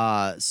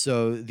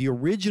 So the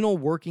original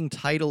working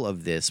title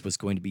of this was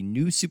going to be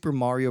New Super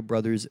Mario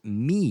Brothers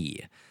Me.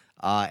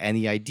 And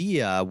the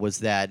idea was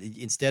that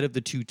instead of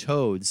the two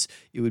Toads,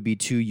 it would be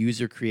two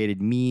user-created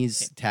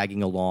Miis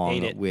tagging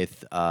along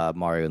with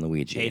Mario and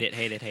Luigi. Hate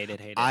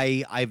it.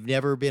 I've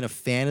never been a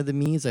fan of the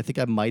Miis. I think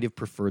I might have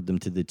preferred them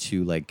to the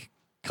two like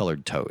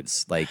colored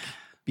Toads, like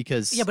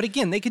because Yeah, but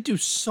again, they could do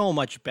so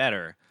much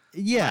better.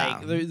 yeah.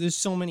 Like, there's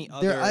so many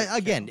other.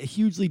 Again, a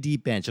hugely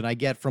deep bench, and I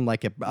get from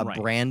like a Right.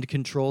 brand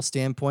control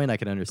standpoint, I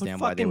can understand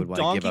why they would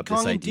want to give up Kong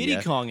this and idea.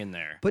 Diddy Kong in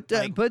there. Put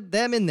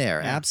them in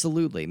there,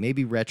 absolutely.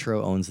 Maybe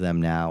Retro owns them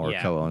now or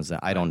Yeah. co-owns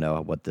them. I don't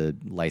know what the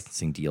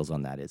licensing deals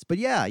on that is, but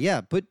yeah.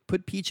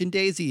 Put Peach and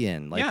Daisy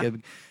in, like Yeah.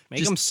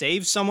 Make them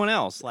save someone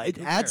else. Like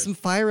who add cares? some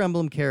Fire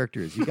Emblem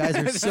characters. You guys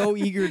are so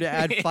eager to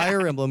add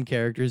Fire Emblem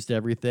characters to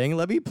everything.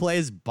 Let me play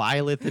as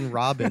Byleth and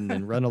Robin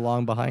and run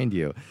along behind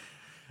you.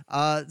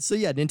 So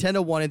yeah,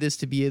 Nintendo wanted this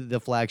to be the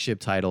flagship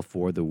title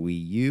for the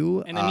Wii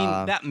U. And I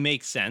mean, that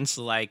makes sense.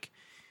 Like,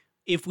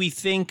 if we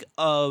think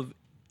of,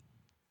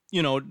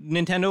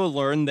 Nintendo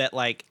learned that,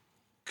 like,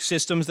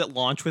 systems that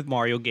launch with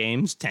Mario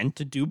games tend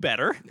to do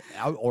better.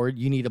 Or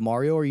you need a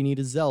Mario or you need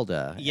a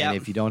Zelda. Yep. And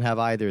if you don't have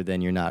either,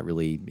 then you're not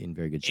really in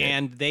very good shape.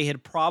 And they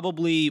had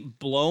probably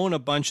blown a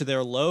bunch of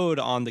their load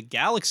on the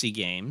Galaxy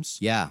games.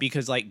 Yeah.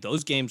 Because, like,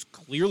 those games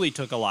clearly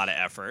took a lot of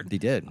effort. They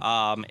did.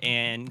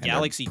 And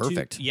Galaxy 2.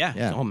 perfect.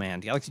 Yeah. Oh,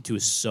 man. Galaxy 2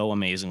 is so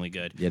amazingly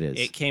good. It is.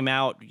 It came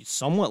out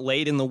somewhat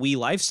late in the Wii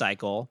life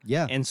cycle.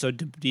 Yeah. And so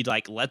to be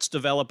like, let's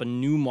develop a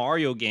new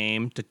Mario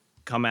game to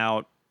come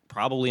out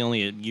probably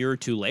only a year or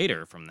two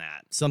later from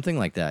that. Something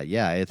like that.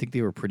 Yeah, I think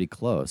they were pretty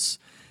close.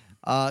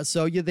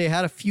 So yeah, they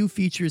had a few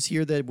features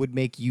here that would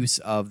make use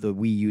of the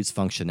Wii U's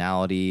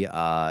functionality.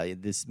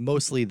 This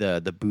mostly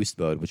the boost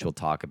mode, which we'll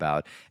talk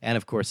about, and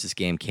of course, this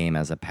game came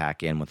as a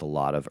pack-in with a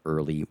lot of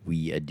early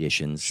Wii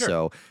additions. Sure.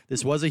 So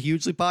this was a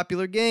hugely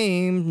popular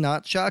game.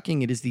 Not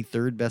shocking. It is the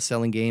third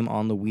best-selling game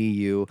on the Wii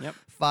U. Yep.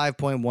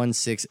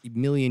 5.16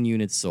 million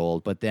units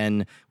sold, but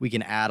then we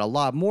can add a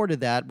lot more to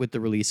that with the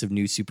release of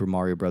New Super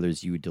Mario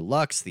Bros. U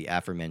Deluxe, the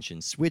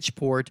aforementioned Switch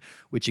port,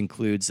 which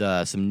includes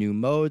some new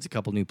modes, a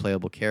couple new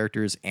playable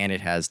characters, and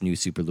it has New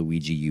Super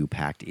Luigi U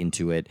packed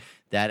into it.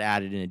 That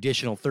added an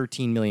additional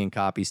 13 million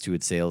copies to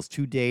its sales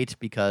to date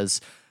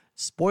because,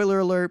 spoiler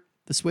alert,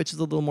 the Switch is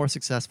a little more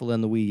successful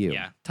than the Wii U.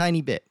 Yeah.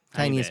 Tiny bit.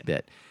 Tiniest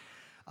bit.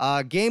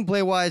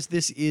 Gameplay-wise,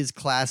 this is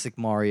classic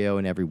Mario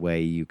in every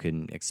way you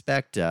can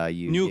expect.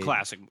 New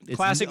Classic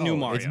Mario.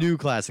 Mario. It's new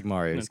classic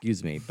Mario,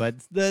 excuse me. But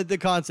the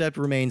concept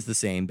remains the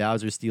same.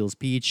 Bowser steals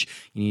Peach.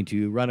 You need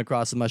to run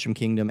across the Mushroom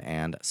Kingdom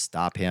and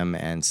stop him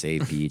and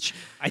save Peach.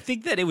 I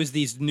think that it was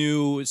these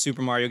new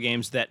Super Mario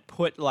games that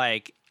put,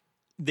 like,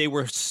 they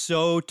were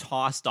so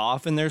tossed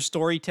off in their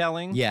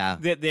storytelling. Yeah.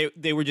 That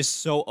they were just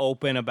so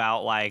open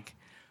about, like,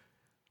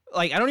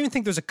 I don't even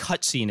think there's a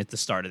cutscene at the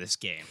start of this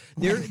game.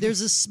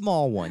 There's a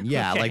small one,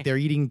 yeah. Okay. Like they're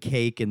eating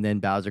cake, and then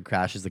Bowser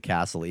crashes the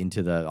castle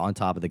on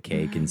top of the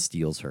cake and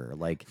steals her.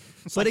 Like,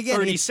 It's but like again,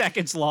 30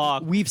 seconds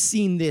long. we've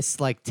seen this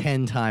like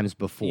 10 times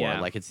before.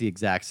 Yeah. Like it's the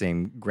exact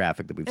same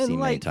graphic that we've And, seen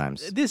many like,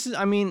 times. This is,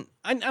 I mean,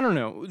 I don't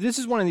know. This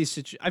is one of these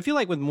situations. I feel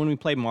like when we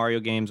play Mario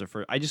games,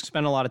 I just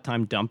spend a lot of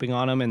time dumping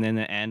on them, and then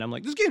at the end, I'm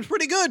like, this game's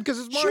pretty good because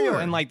it's Mario.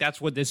 Sure. And, like,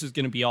 that's what this is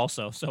going to be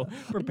also. So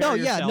prepare No,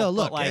 yourself. yeah, no. But,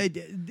 Look, like,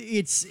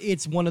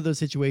 it's one of those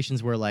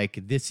situations where like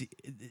this,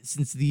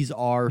 since these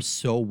are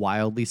so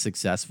wildly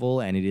successful,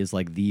 and it is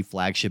like the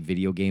flagship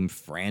video game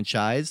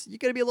franchise, you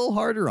got to be a little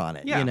harder on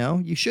it. Yeah. You know,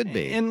 you should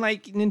be. and,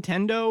 like,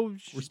 Nintendo.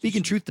 We're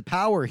speaking truth to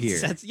power here.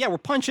 We're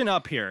punching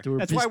up here.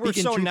 That's why we're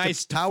speaking so truth to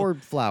nice. power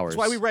flowers.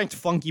 That's why we ranked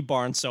Funky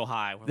Barn so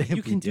high. We're like,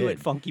 you can do did. it,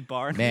 Funky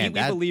Barn. Man, we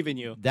believe in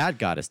you. That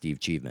got a Steve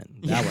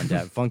achievement.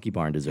 That Funky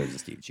Barn deserves a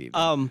Steve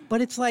achievement. But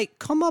it's like,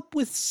 come up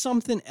with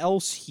something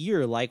else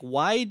here. Like,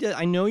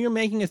 I know you're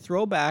making a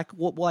throwback.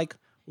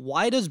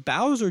 Why does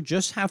Bowser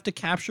just have to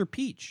capture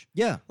Peach?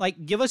 Yeah.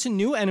 Like, give us a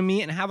new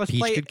enemy and have us Peach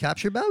play. could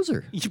capture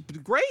Bowser.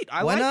 Great,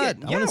 I Why like not? it.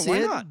 I Yeah, wanna see why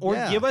it. not? Or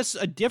Yeah. give us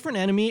a different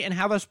enemy and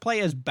have us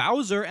play as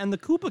Bowser and the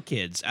Koopa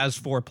Kids as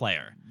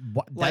 4-player.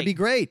 That'd be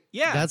great.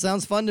 Yeah. That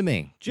sounds fun to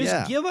me. Just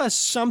yeah. give us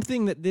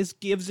something that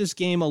gives this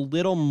game a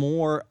little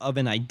more of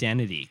an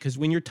identity. Because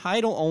when your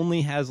title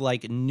only has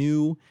like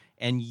new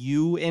and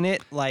you in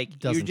it, like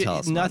Doesn't tell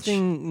us much.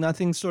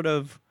 nothing sort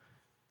of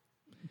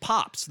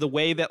pops the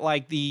way that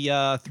like the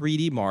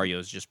 3D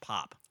Marios just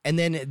pop. And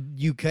then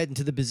you get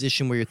into the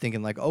position where you're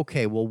thinking like,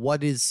 okay, well,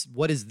 what is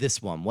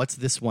this one? What's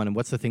this one? And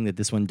what's the thing that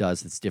this one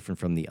does that's different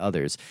from the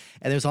others?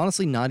 And there's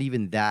honestly not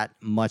even that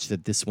much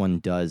that this one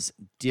does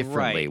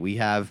differently. Right. We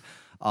have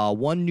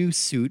one new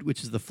suit,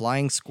 which is the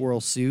flying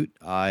squirrel suit.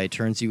 It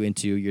turns you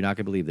into, you're not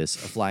going to believe this, a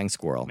flying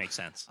squirrel. Makes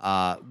sense.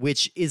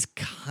 Which is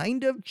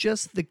kind of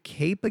just the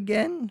cape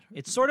again.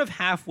 It's sort of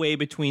halfway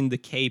between the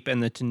cape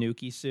and the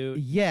Tanuki suit.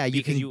 Yeah, you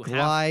Because can you have-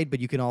 glide,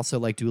 but you can also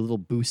like do a little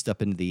boost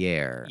up into the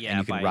air. Yeah, and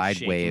you can by ride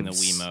shaking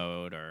waves. the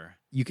Wiimote or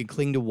You can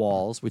cling to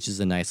walls, which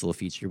is a nice little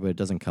feature, but it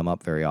doesn't come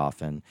up very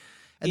often.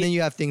 And then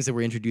you have things that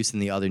were introduced in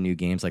the other new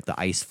games, like the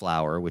Ice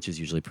Flower, which is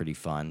usually pretty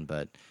fun.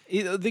 But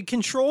the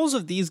controls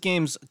of these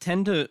games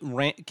tend to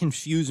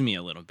confuse me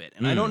a little bit.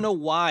 And I don't know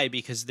why,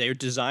 because they're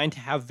designed to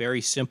have very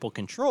simple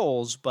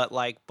controls. But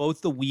like both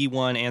the Wii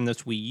one and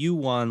this Wii U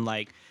one,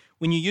 like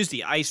when you use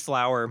the Ice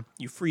Flower,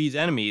 you freeze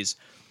enemies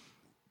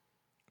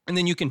and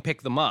then you can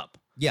pick them up.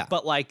 Yeah.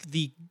 But like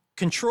the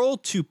control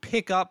to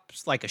pick up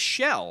like a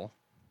shell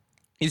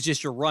is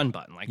just your run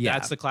button. Like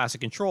that's the classic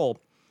control.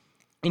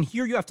 And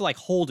here you have to like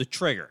hold a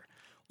trigger.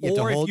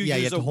 Or if you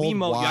use a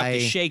Wiimote, you have to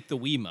shake the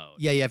Wiimote.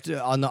 Yeah, you have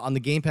to on the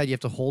gamepad. You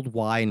have to hold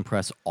Y and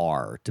press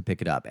R to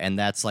pick it up, and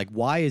that's like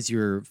Y is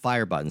your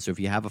fire button. So if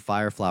you have a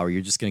fire flower,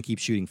 you're just going to keep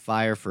shooting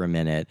fire for a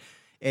minute.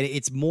 And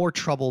it's more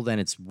trouble than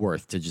it's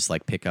worth to just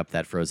like pick up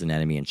that frozen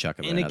enemy and chuck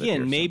it. And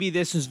again, maybe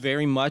this is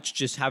very much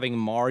just having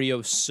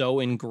Mario so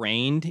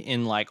ingrained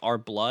in like our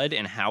blood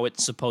and how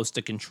it's supposed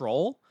to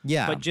control.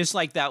 Yeah, but just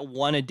like that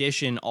one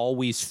addition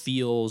always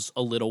feels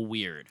a little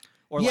weird.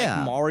 Or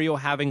like Mario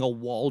having a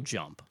wall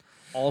jump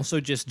also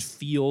just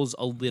feels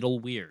a little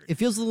weird. It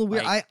feels a little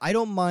weird. I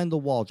don't mind the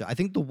wall jump. I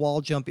think the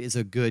wall jump is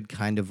a good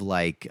kind of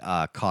like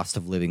cost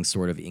of living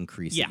sort of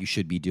increase that you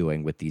should be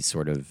doing with these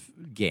sort of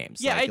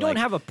games. Yeah, I don't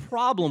have a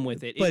problem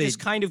with it. It just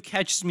kind of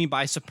catches me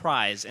by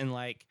surprise and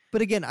like.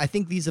 But again, I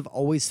think these have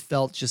always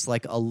felt just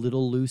like a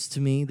little loose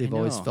to me. They've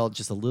always felt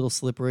just a little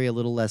slippery, a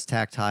little less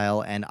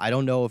tactile. And I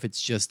don't know if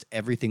it's just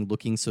everything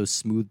looking so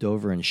smoothed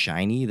over and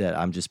shiny that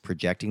I'm just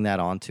projecting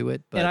that onto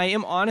it. But and I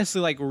am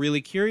honestly like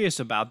really curious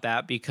about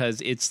that because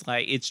it's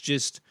like, it's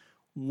just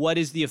what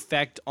is the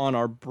effect on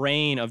our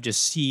brain of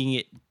just seeing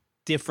it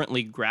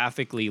differently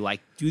graphically?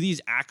 Like, do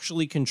these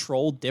actually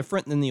control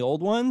different than the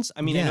old ones?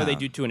 I mean, I know they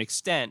do to an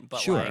extent,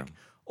 but like...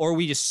 Or are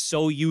we just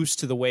so used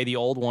to the way the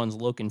old ones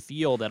look and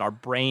feel that our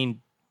brain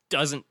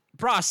doesn't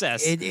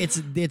process?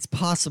 It's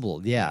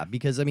possible, yeah.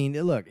 Because I mean,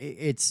 look,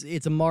 it's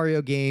a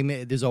Mario game.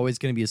 There's always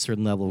going to be a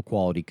certain level of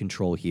quality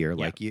control here.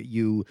 Like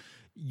you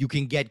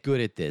can get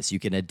good at this. You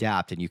can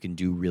adapt and you can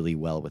do really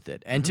well with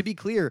it. And to be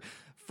clear,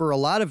 for a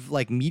lot of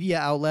like media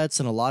outlets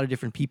and a lot of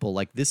different people,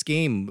 like this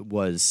game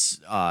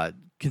was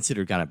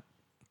considered kind of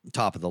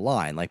top of the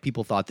line. Like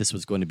people thought this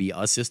was going to be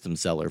a system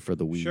seller for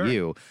the Wii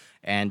U.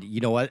 And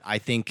you know what? I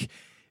think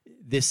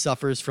this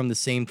suffers from the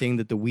same thing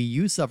that the Wii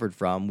U suffered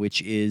from,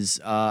 which is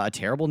a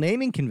terrible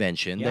naming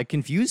convention that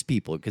confused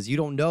people because you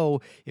don't know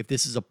if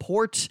this is a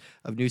port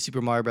of New Super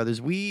Mario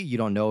Bros. Wii. You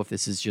don't know if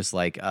this is just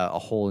like a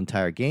whole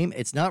entire game.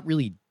 It's not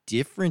really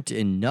different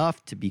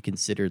enough to be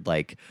considered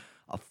like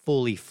a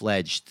fully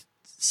fledged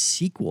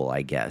sequel,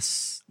 I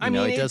guess. I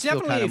mean, it does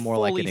feel kind of more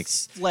like an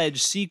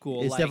fledged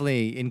sequel. It's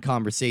definitely in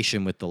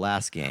conversation with the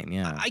last game.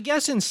 Yeah, I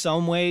guess in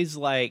some ways,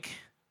 like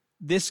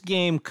this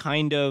game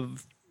kind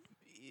of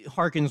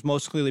harkens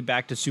most clearly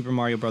back to Super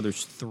Mario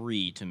Brothers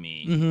 3 to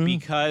me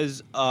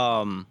because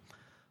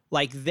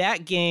like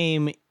that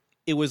game,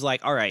 it was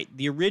like, all right,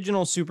 the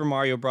original Super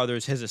Mario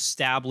Brothers has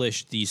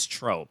established these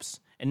tropes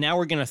and now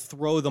we're going to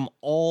throw them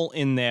all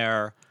in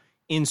there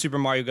in Super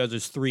Mario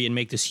Brothers 3 and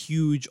make this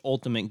huge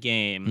ultimate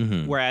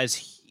game.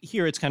 Whereas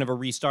here it's kind of a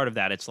restart of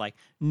that. It's like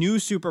new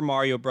Super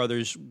Mario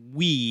Brothers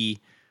Wii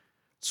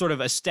sort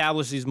of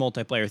establish these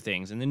multiplayer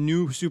things, and the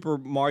new Super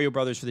Mario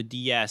Brothers for the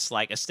DS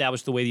like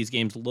established the way these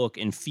games look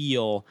and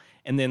feel,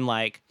 and then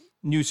like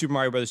new Super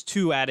Mario Brothers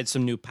 2 added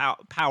some new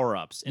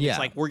power-ups, and it's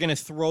like we're gonna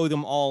throw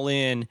them all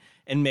in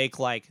and make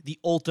like the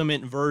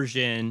ultimate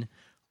version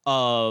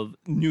of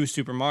new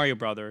Super Mario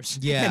Brothers.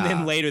 And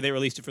then later they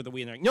released it for the Wii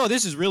and they're like, no,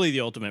 this is really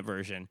the ultimate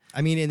version.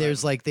 I mean, and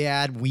there's like they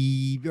add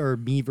Wii or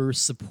Miiverse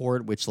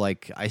support, which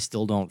like I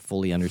still don't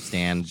fully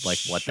understand like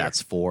what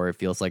that's for. It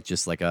feels like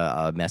just like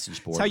a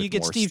message board. That's how you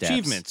get Steve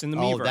achievements in the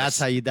Miiverse. Oh, that's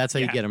how you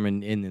get them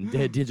in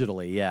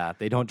digitally. Yeah,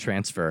 they don't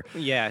transfer.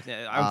 Yeah,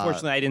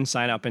 unfortunately I didn't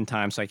sign up in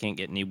time, so I can't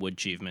get any wood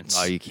achievements.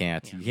 Oh, you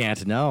can't. You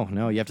can't.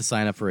 No, you have to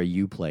sign up for a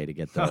Uplay to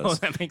get those. Oh,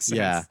 that makes sense.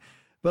 Yeah.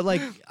 But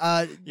like,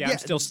 I'm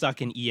still stuck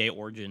in EA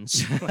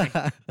Origins.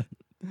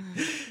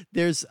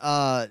 There's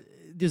a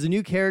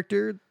new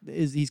character.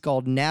 He's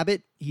called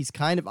Nabbit. He's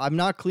I'm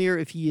not clear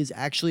if he is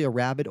actually a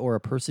rabbit or a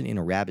person in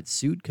a rabbit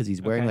suit because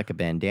he's wearing like a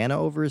bandana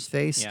over his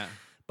face. Yeah.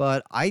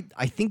 But I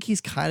think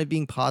he's kind of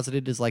being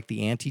posited as like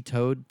the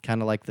anti-Toad,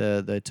 kind of like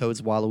the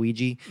Toad's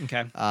Waluigi.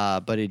 Okay.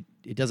 But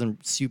it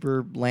doesn't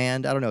super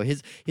land. I don't know.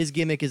 His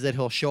gimmick is that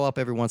he'll show up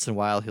every once in a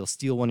while. He'll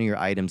steal one of your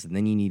items, and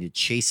then you need to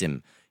chase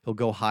him. He'll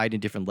go hide in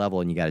a different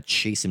level, and you got to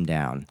chase him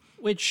down.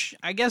 Which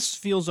I guess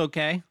feels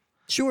okay.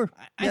 Sure.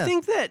 I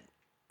think that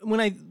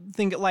when I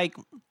think like,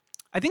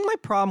 I think my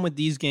problem with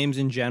these games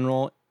in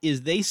general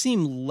is they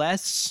seem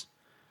less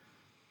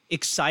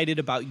excited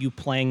about you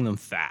playing them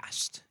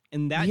fast.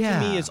 And that to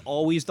me is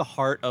always the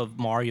heart of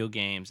Mario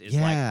games. Is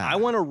like, I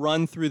want to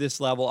run through this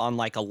level on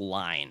like a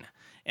line.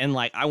 And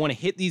like, I want to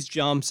hit these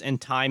jumps and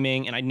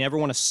timing, and I never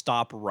want to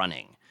stop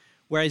running.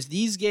 Whereas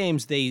these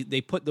games, they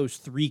put those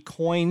 3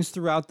 coins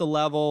throughout the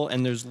level,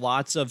 and there's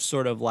lots of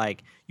sort of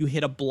like, you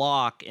hit a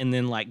block, and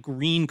then like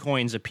green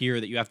coins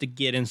appear that you have to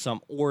get in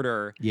some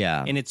order.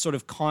 Yeah. And it's sort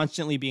of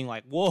constantly being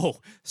like, whoa,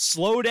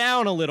 slow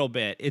down a little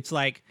bit. It's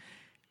like,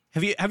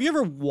 Have you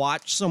ever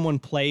watched someone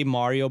play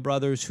Mario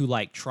Brothers who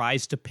like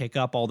tries to pick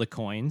up all the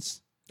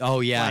coins? Oh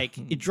yeah, Like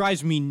it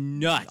drives me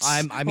nuts.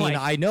 I mean, Like,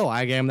 I know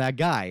I am that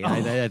guy.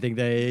 I think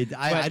that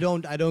I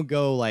don't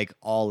go like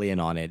all in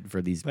on it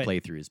for these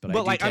playthroughs, but I do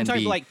like I'm tend talking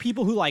to be, like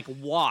people who like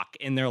walk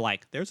and they're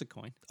like, "There's a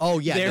coin." oh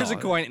yeah, there's no,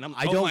 a coin, and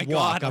I oh don't my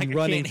walk. God, I'm like,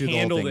 running I can't through the whole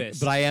handle thing. this.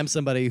 But I am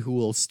somebody who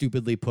will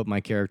stupidly put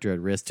my character at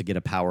risk to get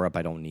a power up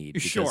I don't need.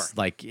 Because, Sure.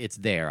 like it's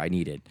there. I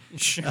need it.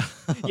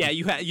 Yeah,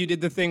 you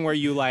did the thing where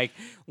you like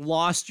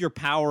lost your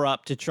power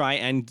up to try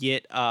and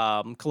get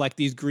collect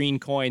these green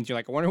coins. You're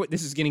like, I wonder what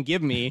this is going to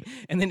give me,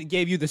 and then it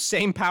gave you the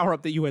same power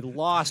up that you had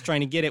lost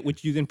trying to get it,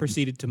 which you then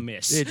proceeded to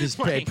miss. It just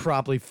Like, it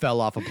promptly fell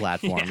off a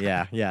platform.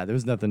 Yeah, there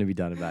was nothing to be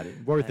done about it.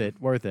 Worth it.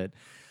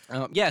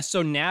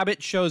 So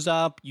Nabbit shows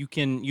up. You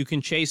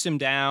can chase him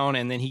down,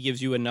 and then he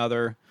gives you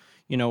another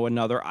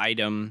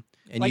item.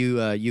 And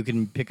Like- you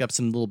can pick up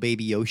some little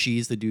baby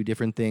Yoshis that do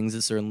different things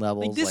at certain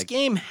levels. Like this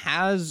game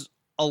has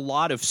a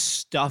lot of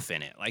stuff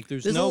in it. Like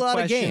there's There's a no lot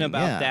of question game,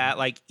 about yeah. that.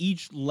 Like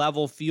each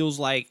level feels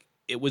like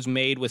it was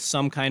made with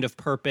some kind of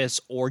purpose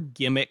or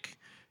gimmick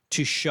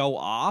to show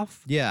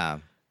off. Yeah.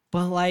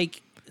 But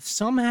like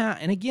somehow,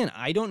 and again,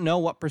 I don't know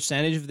what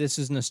percentage of this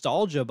is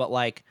nostalgia, but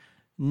like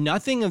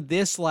nothing of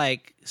this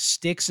like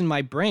sticks in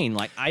my brain.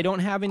 Like I don't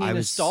have any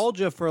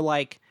nostalgia for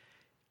like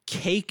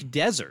Cake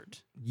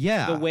Desert.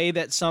 Yeah. The way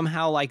that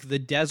somehow like the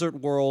desert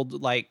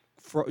world, like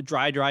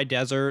dry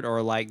desert,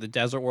 or like the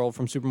desert world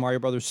from Super Mario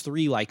Brothers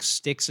 3 like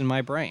sticks in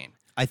my brain.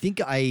 I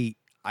think I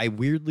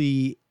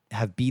weirdly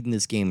have beaten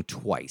this game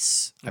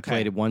twice. I Okay.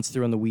 played it once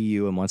through on the Wii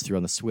U and once through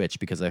on the Switch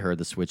because I heard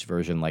the Switch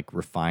version like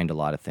refined a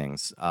lot of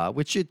things,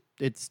 which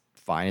it's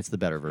fine. It's the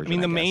better version. I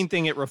mean, the guess. main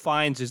thing it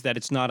refines is that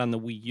it's not on the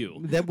Wii U.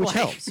 Which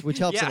Like,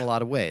 helps yeah. in a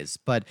lot of ways.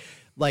 But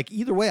like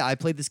either way, I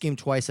played this game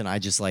twice and I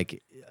just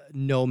like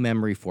no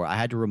memory for it. I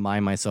had to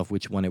remind myself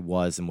which one it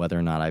was and whether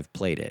or not I've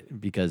played it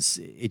because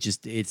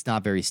it's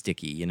not very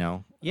sticky, you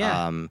know?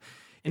 Yeah.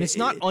 And it's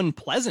not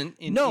unpleasant.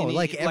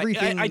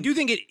 Everything. I do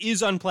think it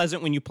is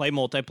unpleasant when you play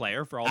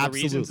multiplayer for all the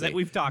reasons that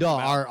we've talked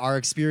about. Our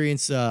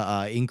experience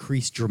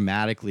increased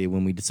dramatically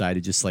when we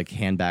decided just like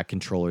hand back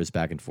controllers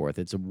back and forth.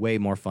 It's a way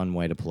more fun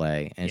way to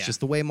play, and it's just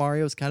the way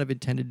Mario's kind of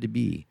intended to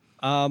be.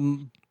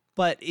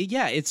 But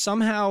it's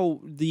somehow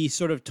the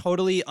sort of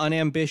totally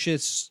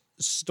unambitious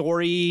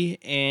story,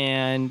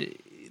 and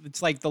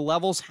it's like the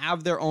levels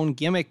have their own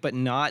gimmick, but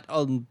not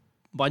a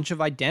bunch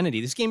of identity.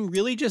 This game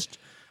really just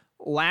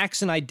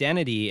lacks an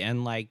identity,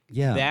 and like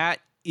that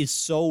is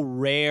so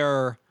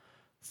rare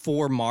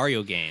for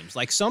Mario games.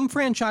 Like some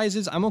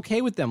franchises, I'm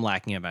okay with them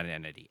lacking of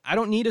identity. I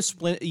don't need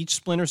each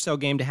Splinter Cell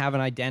game to have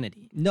an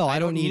identity. No, I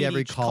don't need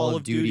every each Call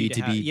of Duty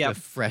to be have, a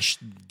fresh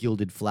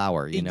gilded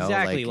flower, you know?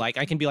 Exactly. Like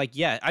I can be like,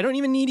 yeah, I don't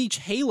even need each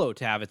Halo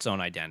to have its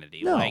own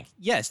identity. No. Like,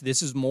 yes,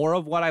 this is more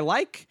of what I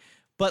like,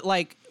 but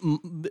like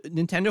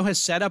Nintendo has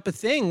set up a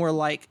thing where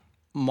like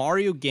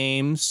Mario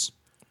games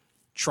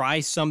try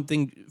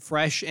something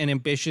fresh and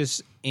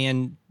ambitious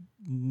and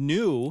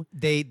new.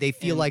 They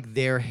feel like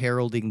they're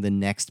heralding the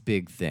next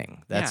big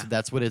thing. Yeah.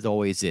 That's what it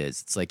always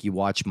is. It's like you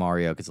watch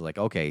Mario because it's like,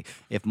 okay,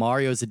 if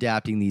Mario's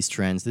adapting these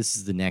trends, this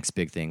is the next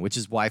big thing. Which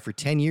is why for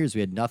 10 years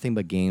we had nothing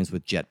but games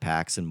with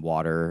jetpacks and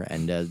water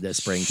and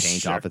spraying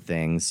paint off of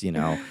things. You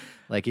know,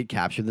 like it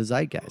captured the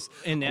zeitgeist.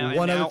 And now,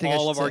 other thing I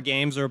all should of our say-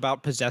 games are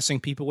about possessing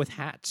people with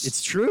hats.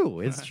 It's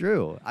true. It's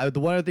true. The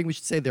one other thing we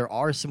should say, there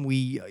are some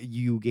Wii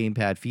U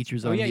gamepad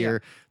features on yeah,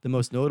 here. The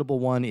most notable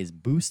one is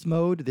boost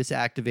mode. This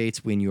activates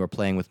when you are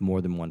playing with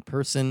more than one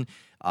person.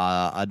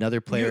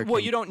 Another player.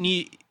 you don't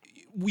need.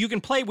 You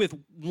can play with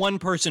one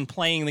person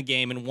playing the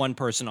game and one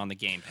person on the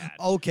gamepad.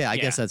 Okay, I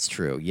guess that's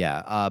true.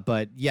 Yeah,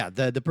 but yeah,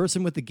 the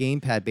person with the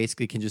gamepad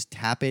basically can just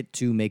tap it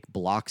to make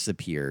blocks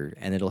appear,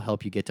 and it'll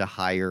help you get to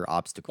higher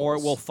obstacles. Or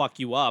it will fuck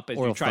you up as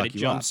Or you it'll try fuck to you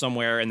jump up.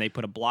 somewhere and they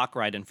put a block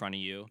right in front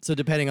of you. So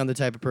depending on the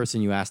type of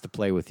person you ask to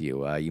play with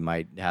you, you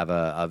might have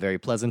a very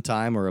pleasant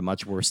time or a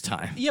much worse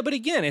time. Yeah, but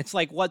again, it's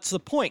like, what's the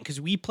point? Because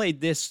we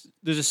played this.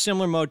 There's a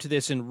similar mode to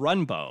this in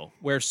Runbow,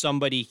 where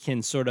somebody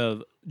can sort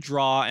of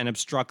draw and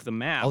obstruct the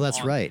map. Oh,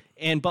 that's right.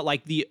 But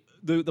like the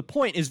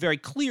point is very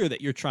clear that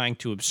you're trying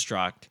to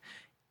obstruct,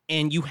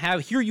 and you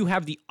have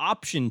the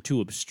option to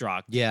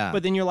obstruct. Yeah.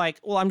 But then you're like,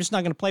 well, I'm just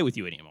not going to play with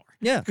you anymore.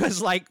 Yeah.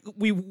 Because like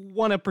we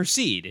want to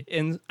proceed,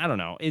 and I don't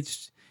know.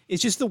 It's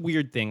just a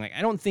weird thing. Like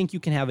I don't think you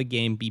can have a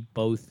game be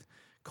both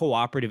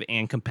cooperative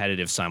and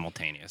competitive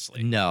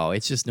simultaneously. No,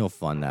 it's just no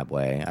fun that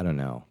way. I don't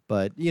know.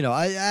 But, you know,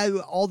 I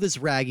all this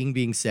ragging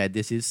being said,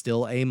 this is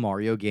still a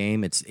Mario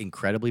game. It's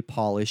incredibly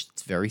polished.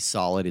 It's very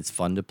solid. It's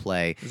fun to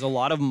play. There's a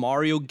lot of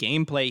Mario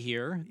gameplay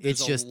here.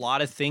 There's It's just- a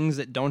lot of things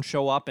that don't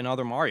show up in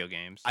other Mario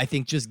games. I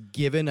think just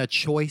given a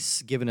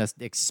choice, given us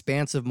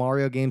expansive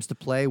Mario games to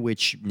play,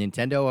 which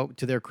Nintendo,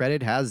 to their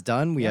credit, has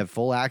done. We have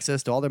full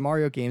access to all their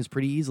Mario games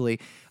pretty easily.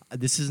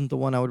 This isn't the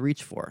one I would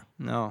reach for.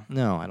 No.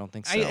 No, I don't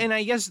think so.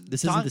 I guess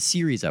this isn't the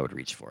series I would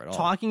reach for at all.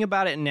 talking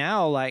about it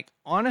now, like,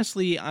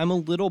 honestly, I'm a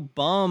little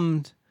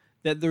bummed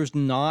that there's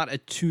not a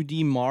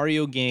 2D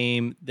Mario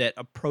game that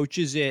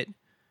approaches it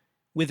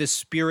with a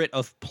spirit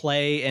of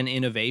play and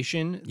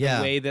innovation Yeah.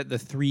 the way that the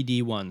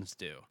 3D ones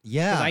do.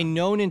 Yeah. 'Cause I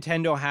know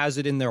Nintendo has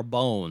it in their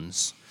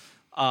bones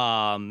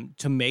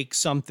to make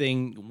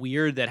something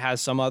weird that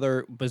has some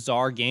other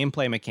bizarre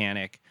gameplay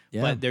mechanic.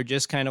 Yeah. But they're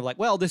just kind of like,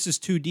 well, this is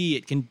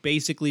 2D.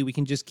 We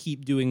can just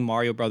keep doing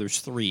Mario Brothers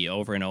 3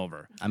 over and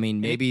over. I mean,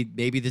 maybe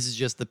this is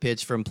just the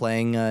pitch from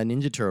playing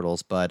Ninja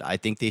Turtles, but I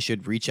think they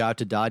should reach out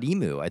to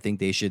Dotemu. I think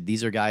they should.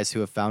 These are guys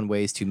who have found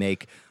ways to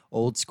make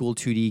old school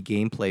 2D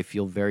gameplay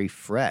feel very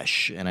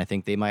fresh, and I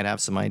think they might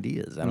have some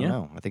ideas. I don't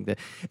know. I think that,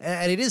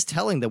 and it is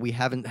telling that we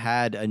haven't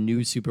had a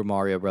new Super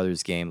Mario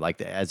Brothers game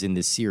as in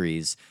this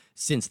series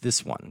since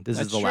this one. This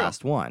is That's the true.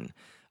 last one.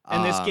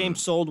 And this game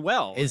sold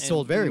well. It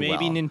sold very well.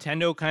 Maybe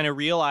Nintendo kind of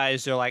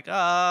realized they're like,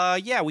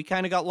 yeah, we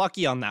kind of got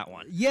lucky on that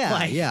one. Yeah,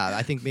 Like, yeah.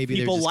 I think maybe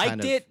people they're just liked kind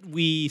of, it.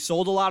 We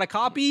sold a lot of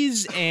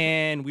copies,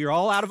 and we were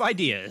all out of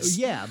ideas.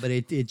 Yeah, but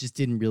it just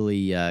didn't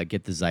really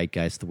get the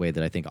zeitgeist the way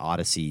that I think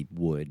Odyssey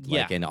would.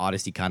 Yeah. And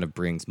Odyssey kind of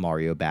brings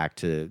Mario back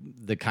to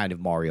the kind of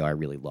Mario I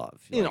really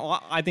love. You know,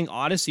 I think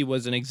Odyssey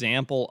was an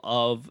example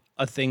of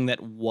a thing that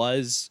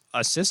was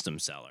a system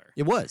seller.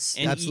 It was,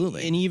 And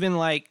absolutely. and even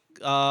like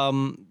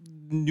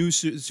new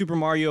Super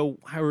Mario,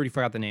 I already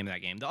forgot the name of that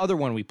game. The other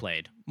one we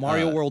played,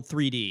 Mario World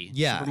 3D.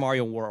 yeah. Super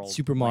Mario World.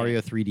 Super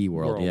Mario 3D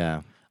World,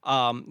 yeah.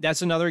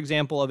 That's another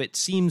example of it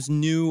seems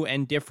new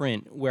and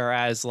different.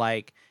 Whereas,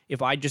 like,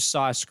 if I just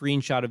saw a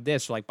screenshot of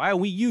this, like, buy a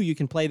Wii U, you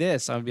can play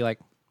this, I would be like,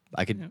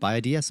 I could buy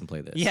a DS and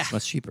play this. Yeah. It's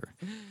much cheaper.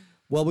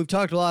 Well, we've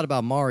talked a lot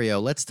about Mario.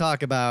 Let's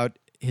talk about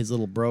his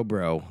little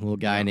little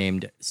guy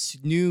named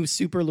New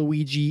Super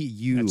Luigi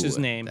U. that's his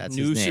name. That's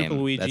New his name. Super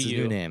Luigi That's his U.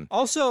 new name.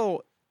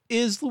 Also,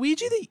 is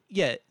Luigi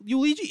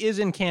Luigi is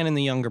in canon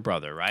the younger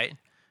brother, right?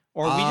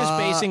 Or are we just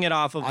basing it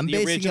off of I'm the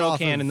basing it original off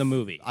canon of- the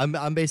movie?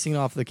 I'm basing it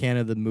off the canon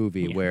of the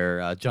movie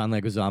where John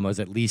Leguizamo is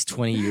at least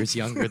 20 years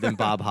younger than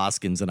Bob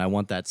Hoskins, and I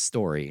want that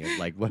story.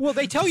 Like, what? Well,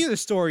 they tell you the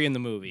story in the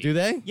movie. Do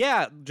they?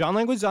 Yeah, John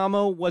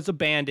Leguizamo was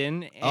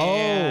abandoned,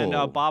 and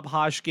Oh. Bob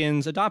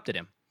Hoskins adopted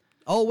him.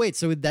 Oh wait,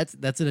 so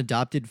that's an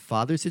adopted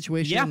father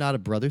situation, Yeah. not a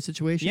brother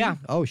situation. Yeah.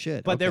 Oh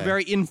shit. But they're okay.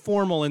 very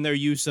informal in their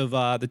use of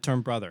the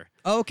term brother.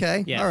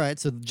 Okay. Yeah. All right.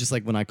 So just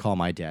like when I call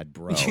my dad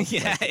bro.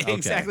 Yeah, Like, okay,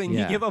 exactly. And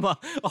yeah. you give him a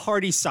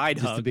hearty side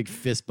just hug. a big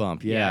fist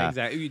bump. yeah, Yeah.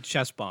 exactly.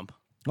 Chest bump.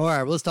 All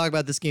right, well, let's talk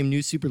about this game,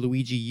 New Super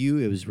Luigi U.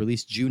 It was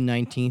released June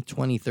 19th,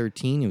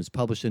 2013. It was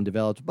published and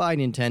developed by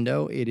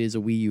Nintendo. It is a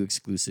Wii U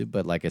exclusive,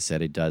 but like I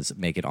said, it does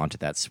make it onto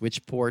that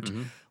Switch port.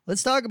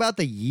 Let's talk about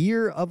the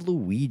year of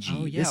Luigi.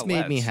 Oh, yeah, this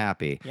made me let's.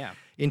 happy. Yeah.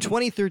 In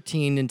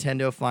 2013,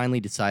 Nintendo finally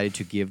decided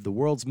to give the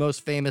world's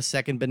most famous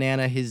second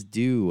banana his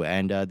due,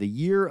 and the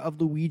year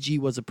of Luigi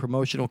was a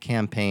promotional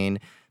campaign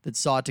that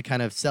sought to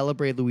kind of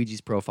celebrate Luigi's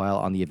profile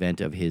on the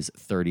event of his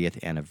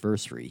 30th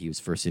anniversary. He was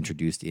first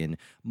introduced in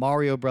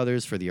Mario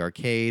Brothers for the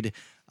arcade,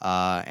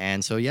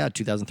 and so yeah,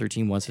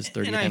 2013 was his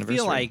 30th And I anniversary.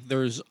 feel like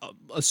there's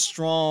a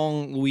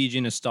strong Luigi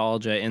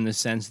nostalgia in the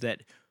sense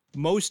that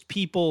most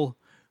people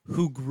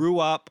who grew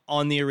up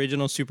on the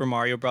original Super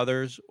Mario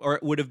Brothers or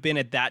would have been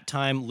at that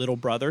time little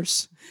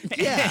brothers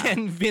Yeah.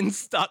 and been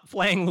stuck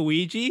playing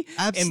Luigi.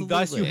 And thus you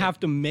Absolutely. have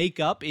to make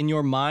up in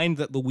your mind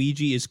that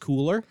Luigi is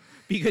cooler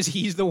because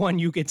he's the one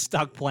you get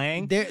stuck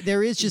playing.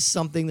 There is just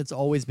something that's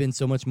always been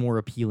so much more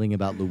appealing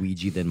about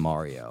Luigi than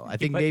Mario. I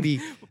think maybe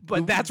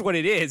But that's what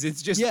it is.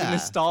 It's just Yeah. the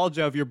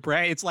nostalgia of your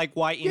brain. It's like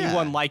why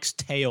anyone likes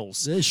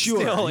Tails. Sure.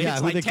 Still, Yeah, it's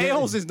who like the-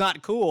 Tails is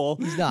not cool.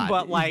 He's not.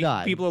 But He's like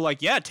not. people are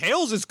like, yeah,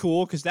 Tails is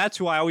cool because that's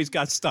who I always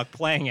got stuck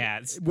playing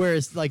as.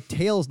 Whereas like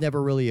Tails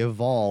never really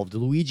evolved,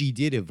 Luigi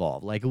did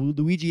evolve. Like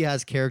Luigi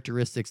has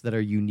characteristics that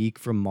are unique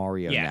from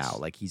Mario Yes. now.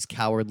 Like he's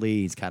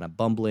cowardly, he's kind of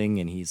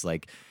bumbling, and he's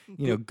like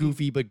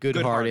goofy but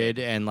good-hearted,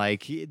 and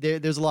like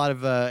there's a lot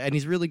of and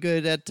he's really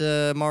good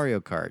at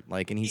Mario Kart.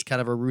 Like, and he's kind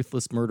of a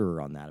ruthless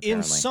murderer on that. Apparently.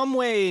 In some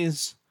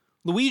ways,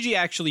 Luigi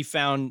actually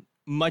found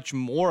much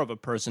more of a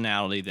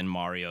personality than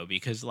Mario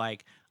because,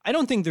 like, I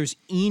don't think there's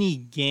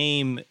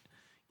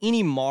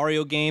any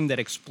Mario game that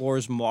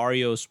explores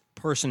Mario's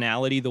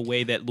personality the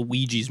way that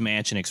Luigi's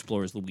Mansion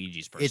explores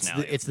Luigi's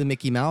personality. It's the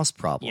Mickey Mouse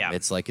problem. Yeah.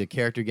 It's like a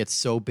character gets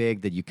so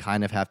big that you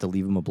kind of have to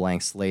leave him a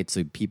blank slate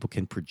so people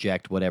can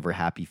project whatever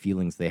happy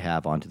feelings they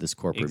have onto this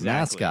corporate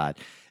Exactly. mascot.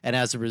 And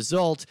as a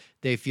result,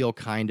 they feel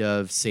kind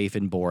of safe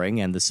and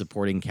boring, and the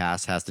supporting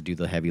cast has to do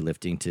the heavy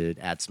lifting to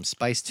add some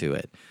spice to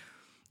it.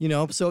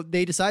 So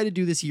they decided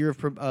to do this year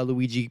of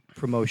Luigi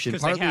promotion.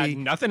 because they had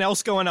nothing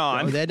else going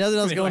on. They had nothing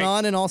else They're going like,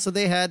 on, and also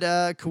they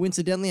had,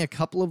 coincidentally, a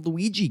couple of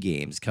Luigi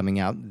games coming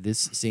out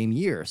this same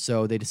year.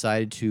 So they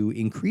decided to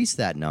increase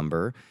that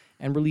number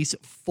and release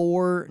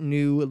 4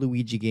 new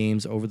Luigi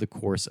games over the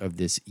course of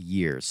this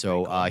year.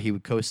 So he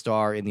would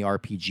co-star in the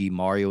RPG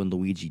Mario and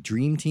Luigi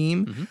Dream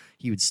Team. Mm-hmm.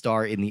 He would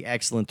star in the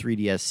excellent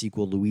 3DS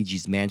sequel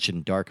Luigi's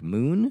Mansion Dark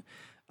Moon.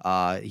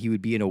 He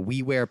would be in a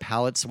WiiWare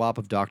palette swap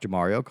of Dr.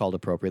 Mario, called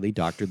appropriately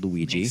Dr.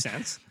 Luigi. Makes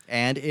sense.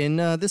 And in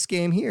this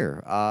game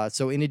here.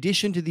 So in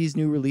addition to these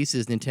new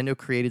releases, Nintendo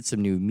created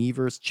some new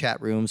Miiverse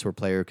chat rooms where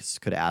players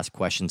could ask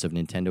questions of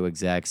Nintendo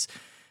execs.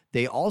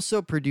 They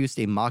also produced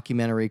a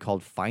mockumentary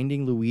called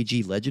Finding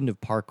Luigi: Legend of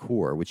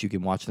Parkour, which you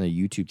can watch on their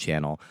YouTube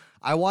channel.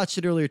 I watched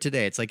it earlier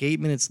today. It's like 8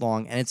 minutes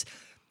long, and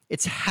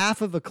it's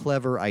half of a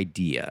clever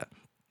idea.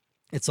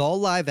 It's all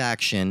live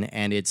action,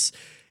 and it's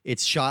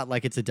shot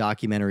like it's a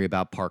documentary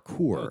about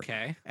parkour.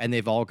 Okay. And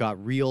they've all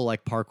got real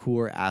like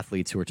parkour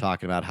athletes who are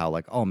talking about how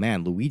like, oh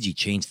man, Luigi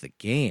changed the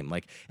game.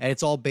 Like, and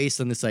it's all based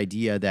on this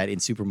idea that in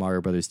Super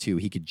Mario Brothers 2,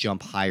 he could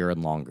jump higher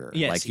and longer.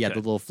 Yes, like he had the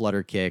could. little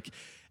flutter kick.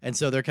 And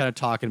so they're kind of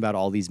talking about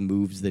all these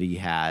moves that he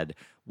had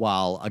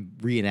while a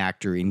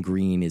reenactor in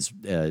green is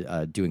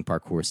doing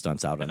parkour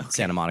stunts out on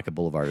Santa Monica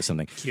Boulevard or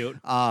something. Cute.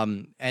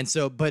 And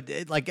so, but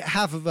like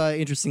half of an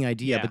interesting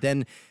idea, Yeah. but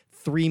then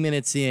 3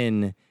 minutes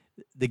in,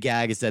 the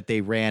gag is that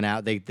they ran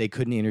out. They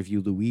couldn't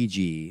interview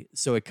Luigi,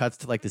 so it cuts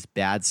to like this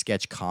bad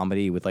sketch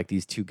comedy with like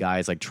these two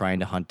guys like trying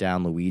to hunt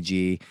down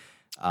Luigi,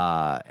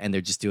 and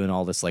they're just doing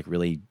all this like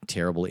really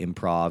terrible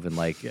improv and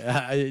like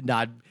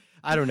not.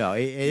 I don't know.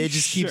 It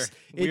just keeps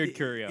Weird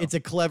curio. It's a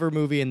clever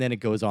movie, and then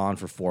it goes on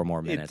for 4 more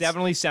It minutes.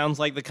 definitely sounds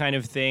like the kind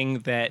of thing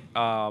that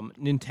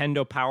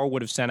Nintendo Power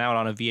would have sent out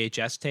on a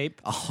VHS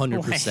tape.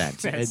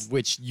 100%, That's-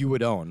 which you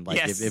would own, like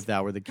Yes. if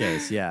that were the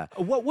case. Yeah.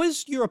 What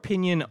was your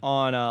opinion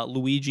on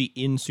Luigi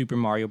in Super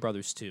Mario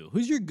Brothers 2?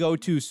 Who's your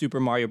go-to Super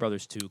Mario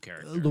Brothers 2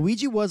 character?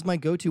 Luigi was my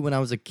go-to when I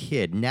was a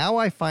kid. Now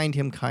I find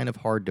him kind of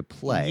hard to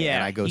play, Yeah,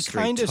 and I go he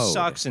straight kind of Toad.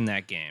 sucks in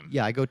that game.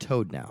 Yeah, I go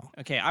Toad now.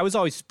 Okay, I was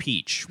always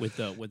Peach with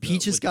the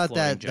Peach has with the got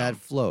floating that jump.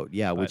 float,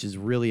 yeah, which is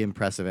really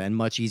impressive and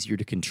much easier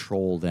to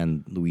control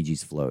than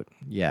Luigi's float.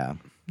 Yeah,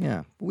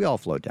 we all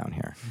float down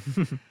here.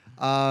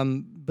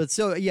 But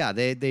so yeah,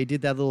 they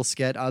did that little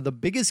sketch. The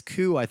biggest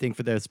coup I think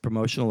for this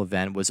promotional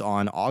event was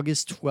on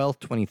August 12th,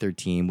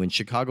 2013, when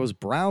Chicago's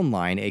Brown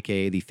Line,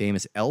 aka the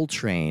famous L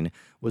Train,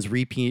 was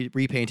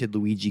repainted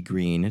Luigi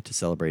green to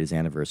celebrate his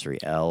anniversary.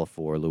 L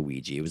for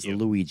Luigi. It was the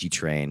Luigi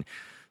train.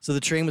 So the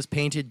train was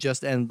painted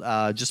just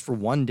for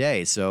one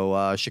day.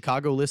 So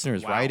Chicago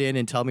listeners, write in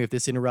and tell me if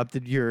this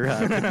interrupted your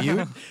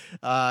commute.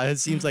 It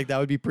seems like that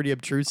would be pretty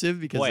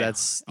obtrusive because Boy,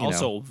 that's you know,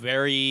 also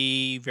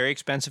very, very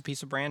expensive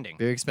piece of branding.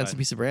 very expensive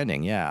piece of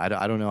branding. Yeah,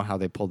 I don't know how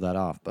they pulled that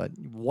off, but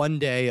one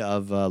day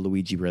of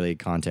Luigi-related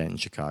content in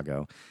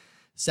Chicago.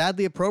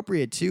 Sadly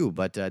appropriate too,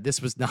 but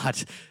this was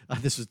not.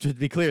 This was, to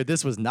be clear,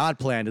 this was not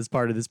planned as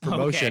part of this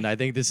promotion. Okay. I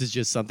think this is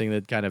just something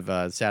that kind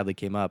of sadly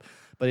came up.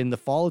 But in the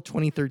fall of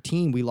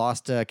 2013, we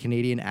lost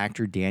Canadian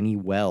actor Danny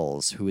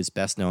Wells, who is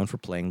best known for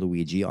playing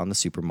Luigi on the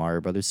Super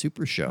Mario Brothers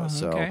Super Show.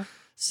 okay. So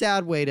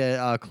sad way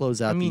to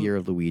close out the mean, year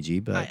of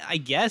Luigi, but I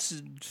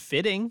guess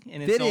fitting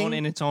in Fitting.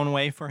 its own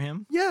way for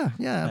him. yeah,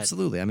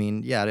 absolutely. I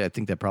mean, yeah, I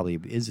think that probably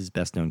is his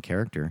best known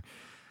character.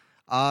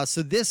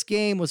 So this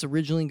game was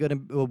originally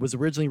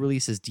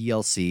released as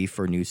DLC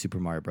for New Super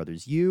Mario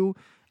Brothers U.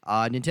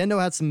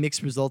 Nintendo had some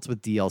mixed results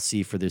with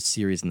DLC for this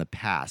series in the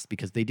past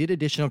because they did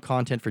additional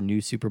content for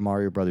New Super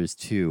Mario Brothers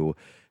 2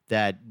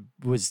 that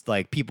was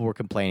like people were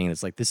complaining.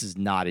 It's like this is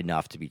not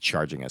enough to be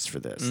charging us for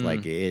this.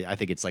 Like I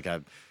think it's like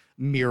a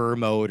mirror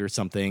mode or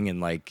something,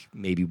 and like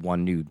maybe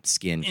one new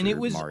skin. And for it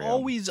was Mario.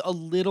 always a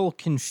little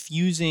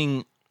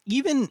confusing.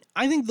 Even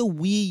I think the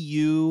Wii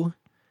U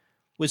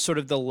was sort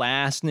of the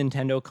last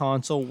Nintendo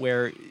console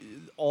where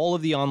all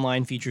of the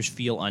online features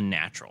feel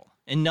unnatural.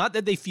 And not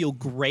that they feel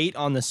great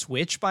on the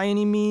Switch by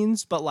any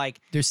means, but like,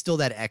 There's still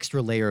that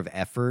extra layer of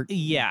effort.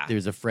 yeah.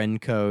 There's a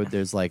friend code.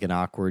 There's like an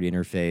awkward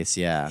interface.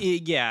 Yeah.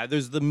 Yeah,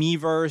 there's the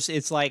Miiverse.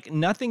 It's like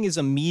nothing is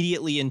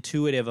immediately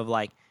intuitive of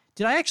like,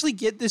 did I actually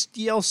get this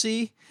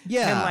DLC?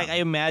 Yeah. And like I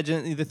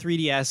imagine the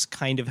 3DS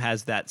kind of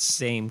has that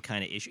same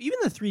kind of issue. Even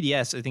the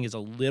 3DS I think is a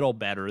little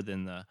better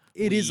than the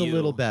It Wii is a U.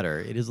 little better.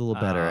 It is a little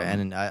better.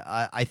 And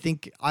I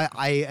think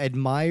I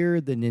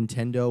admire that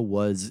Nintendo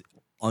was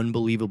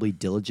unbelievably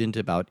diligent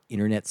about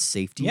internet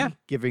safety, Yeah.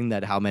 given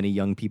that how many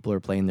young people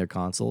are playing their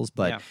consoles,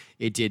 but Yeah.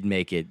 it did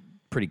make it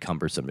pretty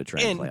cumbersome to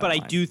try and play But I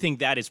online. do think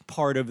that is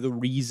part of the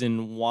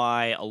reason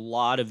why a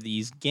lot of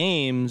these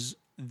games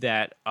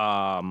that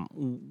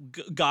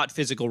got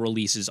physical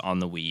releases on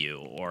the Wii U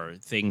or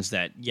things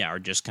that are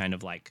just kind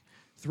of like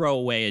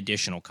throwaway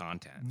additional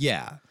content.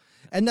 Yeah.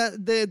 And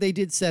that, they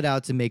did set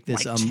out to make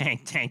this Like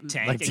Tank, like a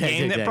Tank,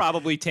 game that Tank.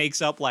 probably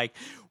takes up like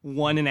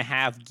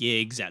 1.5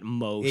 gigs at it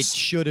most.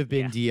 should have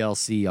been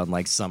DLC on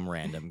like some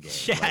random game.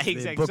 Yeah, like the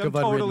exactly. Book Some of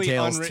Unwritten totally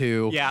Tales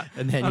 2. yeah,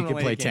 And then you can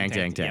play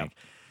unrelated Tank.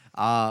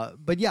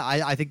 But yeah,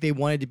 I think they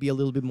wanted to be a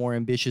little bit more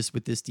ambitious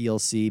with this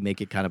DLC,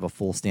 make it kind of a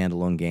full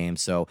standalone game.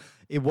 So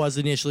it was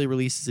initially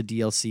released as a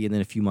DLC, and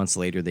then a few months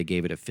later, they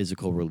gave it a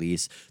physical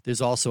release. There's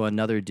also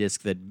another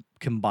disc that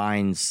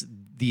combines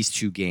these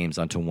two games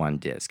onto one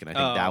disc, and I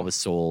think that was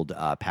sold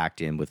packed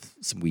in with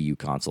some Wii U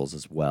consoles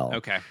as well.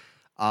 Okay.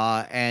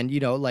 And, you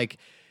know, like,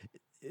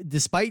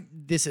 despite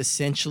this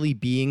essentially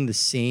being the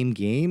same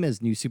game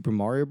as New Super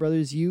Mario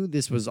Brothers U,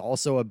 this was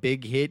also a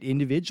big hit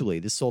individually.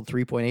 This sold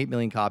 3.8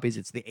 million copies.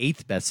 It's the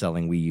 8th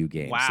best-selling Wii U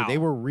game. So Wow. they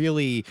were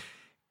really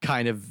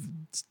kind of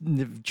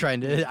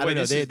trying to. I Boy, don't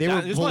know. this They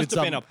were this pulling must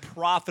have been some. a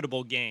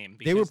profitable game.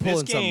 They were because this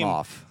pulling something game,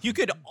 off. You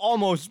could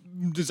almost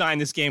design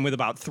this game with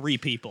about 3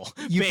 people.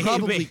 You Maybe.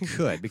 probably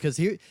could, because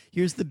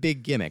here's the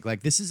big gimmick.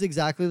 Like, this is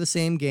exactly the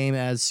same game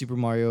as Super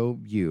Mario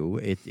U.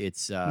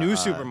 It's New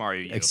Super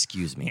Mario U.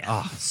 Excuse me.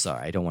 Oh,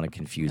 sorry. I don't want to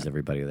confuse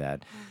everybody with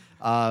that.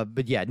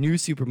 But yeah, New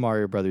Super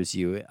Mario Brothers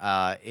U.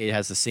 It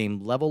has the same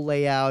level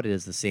layout. It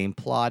has the same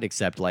plot,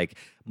 except like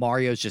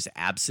Mario's just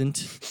absent.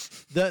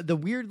 The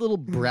weird little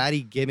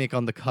bratty gimmick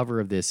on the cover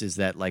of this is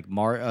that like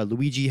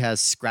Luigi has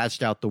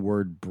scratched out the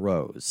word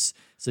bros.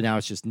 So now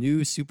it's just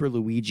New Super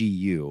Luigi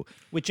U.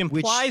 Which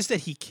implies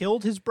that he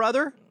killed his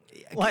brother?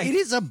 Like, It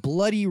is a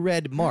bloody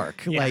red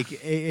mark. Yeah. Like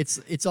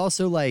it's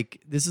also like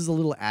this is a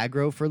little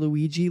aggro for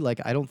Luigi. Like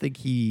I don't think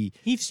he's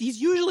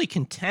usually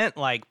content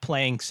like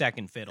playing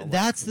second fiddle.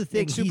 that's the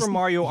thing. In Super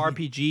Mario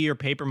RPG or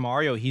Paper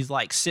Mario, he's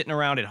like sitting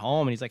around at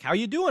home and he's like, "How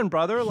you doing,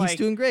 brother?" He's Like,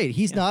 doing great.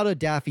 He's not a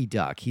Daffy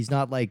Duck. He's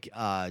not like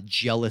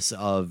jealous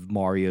of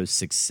Mario's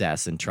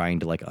success and trying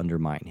to like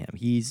undermine him.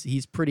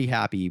 He's pretty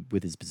happy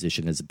with his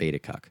position as a beta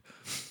cuck,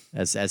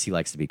 as he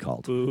likes to be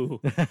called. boo.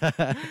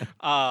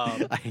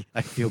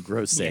 I feel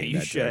gross saying you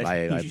that. should. Term.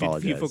 I You should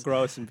apologize. feel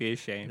gross and be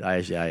ashamed. I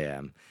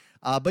am.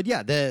 But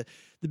yeah, the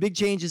big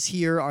changes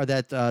here are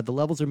that the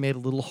levels are made a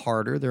little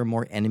harder. There are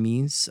more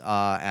enemies,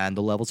 and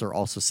the levels are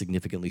also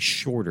significantly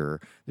shorter.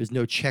 There's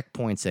no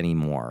checkpoints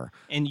anymore.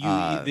 And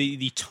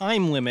the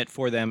time limit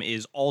for them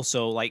is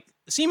also like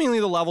seemingly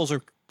the levels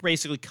are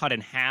basically cut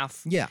in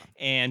half. Yeah.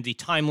 And the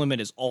time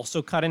limit is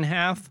also cut in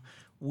half,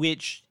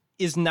 which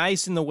is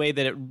nice in the way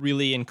that it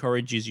really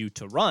encourages you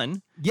to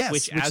run. Yes,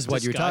 which which as is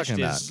what you're discussed,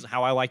 talking is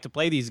how I like to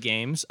play these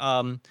games.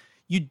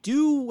 You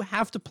do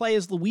have to play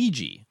as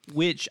Luigi,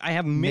 which I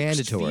have mixed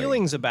Mandatory.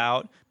 feelings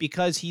about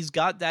because he's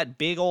got that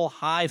big old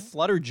high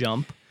flutter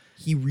jump.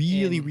 He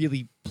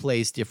really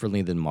plays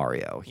differently than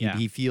Mario. Yeah.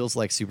 He feels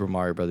like Super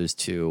Mario Brothers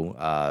 2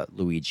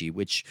 Luigi,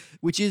 which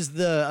is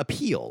the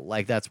appeal.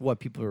 Like that's what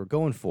people are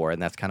going for, and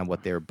that's kind of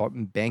what they're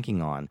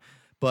banking on.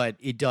 But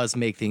it does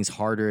make things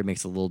harder. It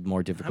makes it a little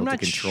more difficult to not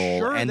control.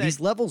 sure And that- these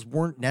levels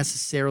weren't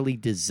necessarily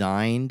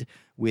designed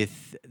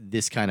with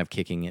this kind of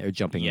kicking or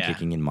jumping and Yeah.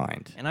 kicking in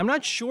mind. And I'm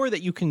not sure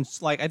that you can,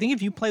 like, I think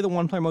if you play the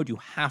one-player mode, you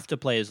have to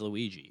play as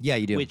Luigi. Yeah,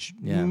 you do. Which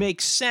Yeah.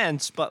 makes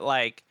sense, but,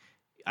 like,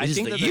 I This is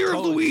think the that year of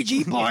Toads-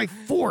 Luigi by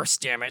force,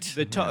 damn it.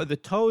 The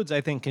Toads,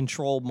 I think,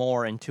 control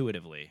more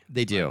intuitively.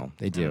 They do.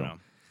 They do. know.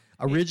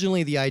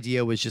 Originally, the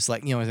idea was just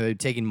like, they're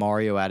taking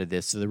Mario out of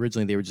this. So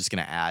originally, they were just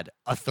going to add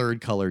a third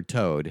colored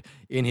Toad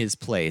in his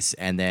place.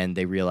 And then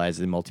they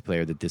realized in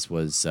multiplayer that this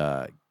was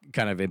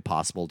kind of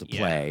impossible to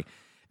play.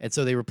 And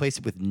so they replaced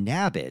it with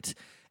Nabbit.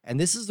 And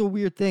this is the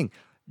weird thing.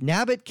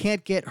 Nabbit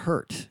can't get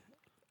hurt.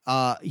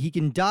 He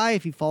can die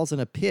if he falls in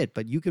a pit,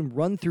 but you can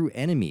run through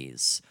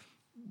enemies.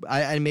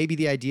 And maybe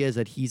the idea is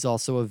that he's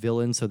also a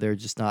villain, so they're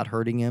just not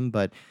hurting him.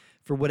 But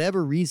for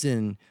whatever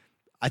reason,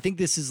 I think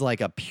this is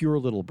like a pure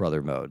little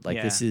brother mode. Like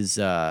this is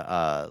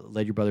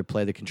let your brother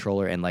play the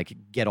controller and like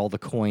get all the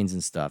coins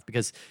and stuff.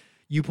 Because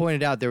you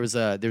pointed out there's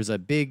a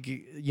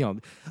big,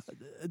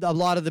 a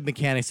lot of the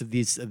mechanics of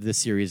this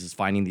series is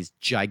finding these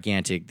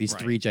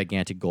three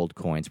gigantic gold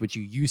coins, which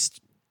you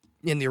used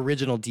in the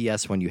original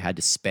DS when you had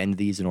to spend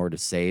these in order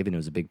to save, and it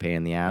was a big pain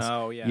in the ass.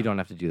 Oh, yeah. You don't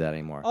have to do that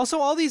anymore. Also,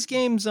 all these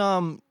games,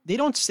 they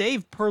don't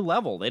save per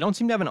level. They don't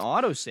seem to have an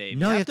auto save.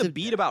 No, you you have have to to-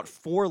 beat about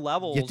 4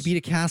 levels. You have to beat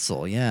a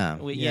castle, yeah.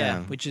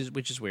 Yeah, which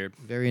is weird.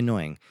 Very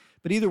annoying.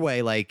 But either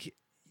way, like,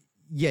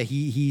 yeah,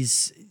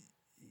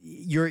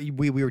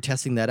 we were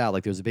testing that out.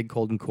 Like, there was a big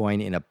golden coin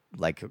in a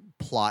like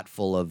plot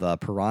full of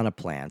piranha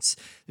plants.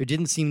 There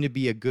didn't seem to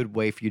be a good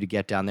way for you to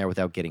get down there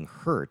without getting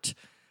hurt.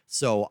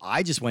 So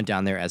I just went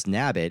down there as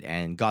Nabbit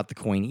and got the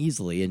coin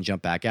easily and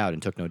jumped back out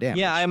and took no damage.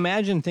 Yeah, I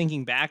imagine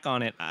thinking back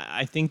on it,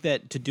 I think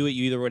that to do it,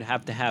 you either would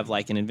have to have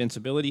like an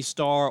invincibility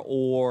star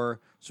or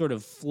sort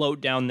of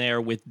float down there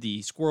with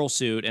the squirrel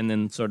suit and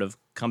then sort of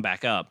come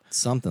back up.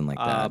 Something like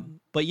that.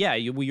 But yeah,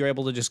 you're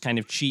able to just kind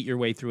of cheat your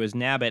way through as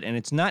Nabbit, and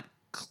it's not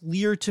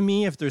clear to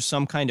me if there's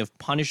some kind of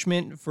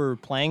punishment for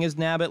playing as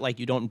Nabbit, like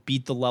you don't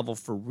beat the level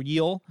for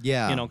real.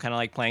 Yeah. Kind of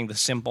like playing the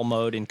simple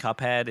mode in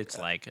Cuphead. It's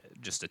like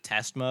just a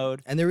test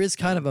mode. And there is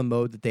kind of a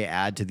mode that they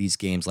add to these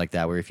games like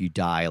that, where if you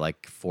die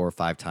like 4 or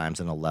 5 times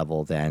in a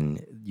level, then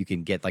you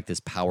can get like this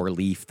power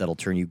leaf that'll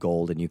turn you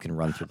gold and you can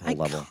run through the whole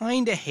level. I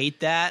kind of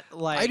hate that.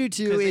 Like I do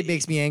too. 'cause It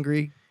makes me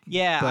angry.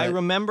 Yeah, I but-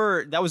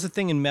 remember that was the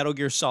thing in Metal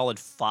Gear Solid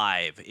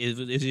 5. Is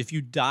if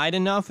you died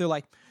enough, they're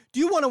like,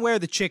 "Do you want to wear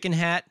the chicken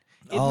hat?"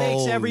 It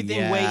makes Oh,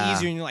 everything way yeah.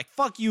 easier, and you're like,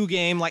 "Fuck you,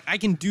 game! Like I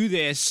can do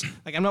this.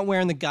 Like I'm not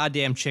wearing the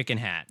goddamn chicken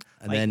hat."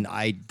 And Like, then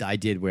I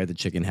did wear the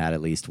chicken hat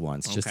at least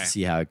once just Okay. to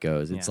see how it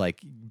goes. It's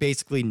like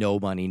basically no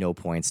money, no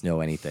points,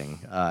 no anything.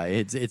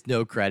 It's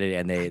no credit,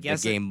 and the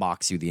guess game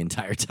mocks you the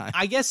entire time.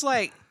 I guess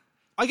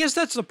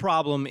that's the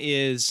problem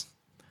is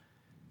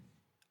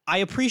I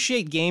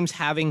appreciate games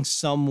having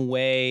some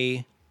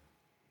way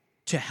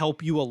to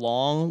help you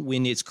along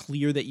when it's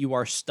clear that you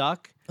are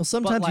stuck. Well,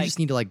 sometimes like- you just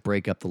need to like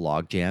break up the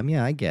log jam.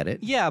 Yeah, I get it.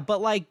 Yeah,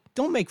 but like,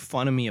 don't make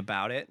fun of me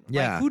about it.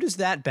 Yeah. Like, who does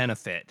that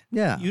benefit?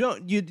 Yeah. You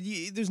don't.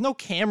 There's no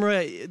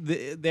camera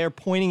there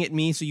pointing at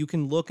me so you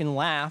can look and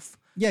laugh.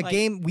 Yeah, Like,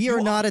 game. We you are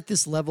al- not at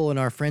this level in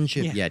our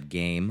friendship Yeah. yet.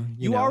 Game.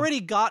 You know? already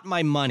got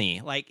my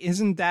money. Like,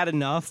 isn't that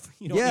enough?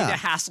 You don't Yeah. need to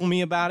hassle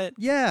me about it.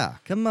 Yeah,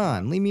 come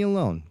on, leave me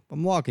alone.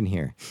 I'm walking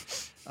here.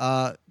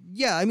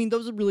 Yeah, I mean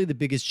those are really the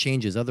biggest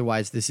changes.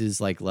 Otherwise, this is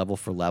like level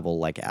for level,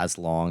 like as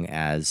long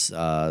as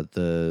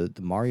the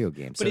Mario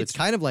game. So But it's it's-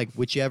 kind of like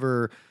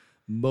whichever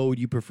mode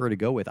you prefer to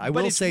go with. I But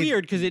will it's say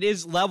weird because it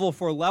is level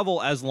for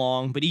level as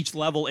long, but each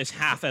level is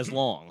half as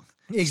long.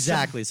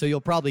 exactly. So you'll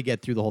probably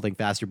get through the whole thing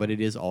faster, but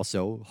it is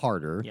also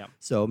harder. Yeah.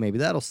 So maybe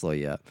that'll slow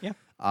you up. Yeah.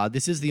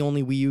 This is the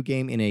only Wii U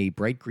game in a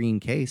bright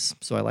green case,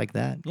 so I like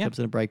that. Yeah. Comes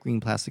in a bright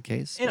green plastic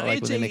case. And I like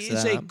it's when they mix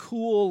it's that a up.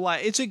 cool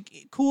it's a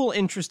cool,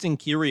 interesting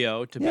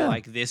curio to be Yeah.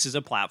 like, this is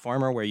a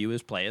platformer where you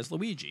play as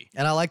Luigi.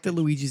 And I like that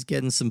Luigi's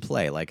getting some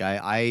play. Like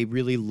I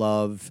really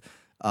love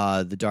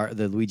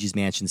the Luigi's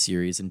Mansion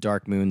series, and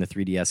Dark Moon, the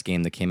 3DS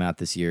game that came out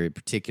this year in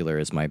particular,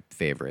 is my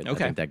favorite.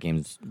 Okay. I think that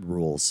game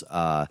rules.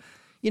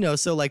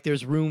 So like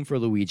there's room for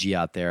Luigi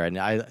out there,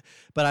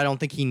 but I don't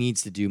think he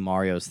needs to do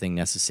Mario's thing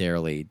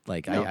necessarily.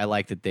 Like No. I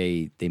like that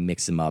they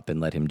mix him up and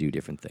let him do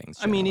different things.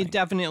 I mean, generally. it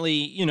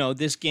definitely,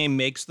 this game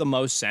makes the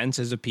most sense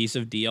as a piece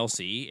of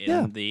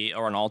DLC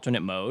or an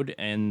alternate mode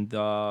in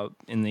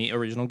the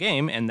original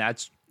game, and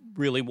that's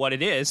really what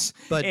it is.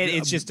 But, And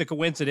it's just a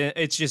coincidence.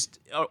 It's just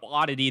an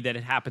oddity that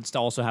it happens to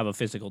also have a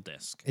physical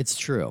disc. It's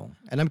true,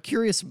 and I'm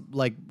curious.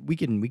 Like we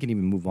can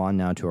even move on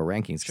now to our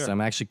rankings because Sure. I'm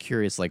actually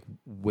curious, like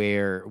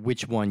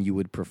which one you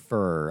would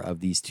prefer of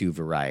these two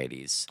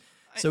varieties.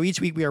 So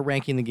each week we are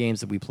ranking the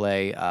games that we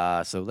play.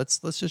 So let's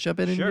just jump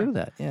in and Sure. do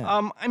that.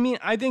 Yeah. I mean,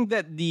 I think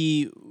that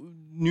the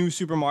new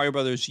Super Mario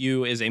Brothers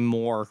U is a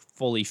more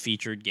fully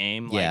featured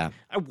game. Like, Yeah.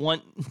 I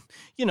want,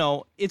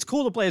 it's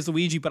cool to play as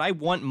Luigi, but I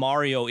want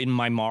Mario in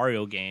my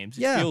Mario games.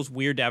 It Yeah. feels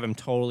weird to have him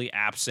totally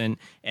absent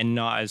and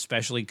not,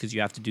 especially because you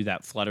have to do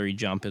that fluttery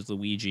jump as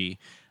Luigi.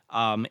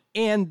 And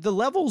the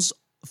levels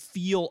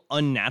feel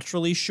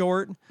unnaturally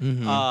short.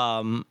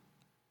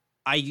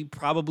 I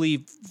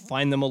probably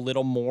find them a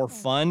little more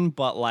fun,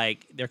 but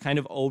like they're kind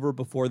of over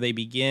before they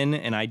begin.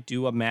 And I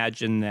do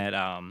imagine that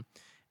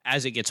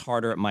as it gets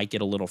harder, it might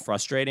get a little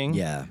frustrating.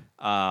 yeah.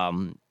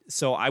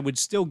 So I would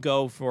still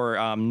go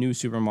for New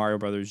Super Mario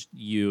Brothers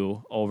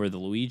U over the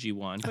Luigi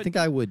one. I But think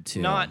I would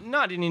too.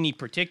 not in any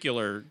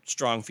particular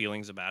strong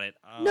feelings about it.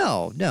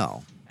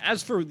 No.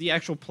 As for the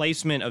actual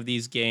placement of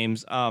these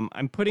games,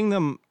 I'm putting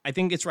them, I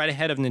think it's right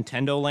ahead of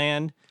Nintendo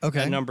Land.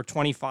 Okay. At number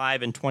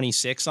 25 and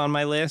 26 on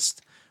my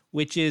list,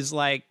 which is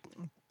like,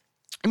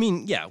 I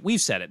mean, yeah, we've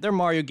said it. They're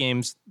Mario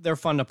games. They're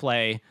fun to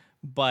play,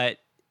 but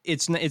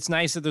it's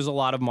nice that there's a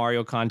lot of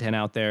Mario content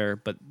out there,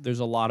 but there's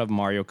a lot of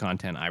Mario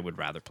content I would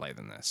rather play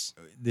than this.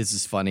 This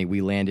is funny.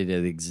 We landed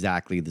at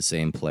exactly the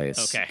same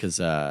place. Okay. Because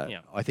Yeah.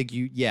 I think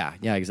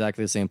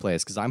exactly the same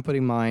place. Because I'm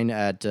putting mine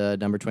at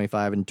number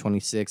 25 and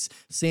 26.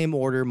 Same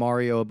order,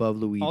 Mario above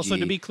Luigi. Also,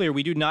 to be clear,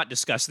 we do not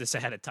discuss this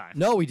ahead of time.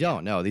 No, we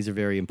don't. No, these are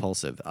very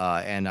impulsive.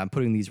 And I'm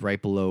putting these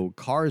right below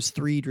Cars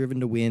 3, Driven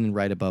to Win, and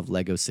right above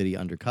Lego City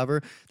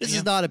Undercover. This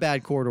is not a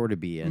bad corridor to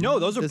be in. No,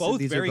 those are both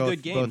these very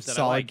good games Both that I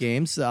solid liked.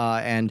 games.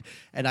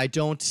 And I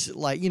don't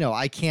like,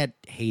 I can't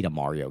hate a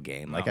Mario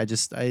game. Like No.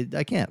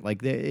 I can't.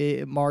 Like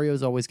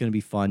Mario's always going to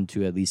be fun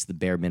to at least the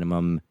bare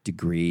minimum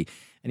degree.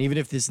 And even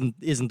if this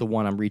isn't the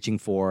one I'm reaching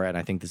for, and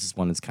I think this is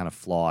one that's kind of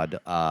flawed,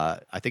 I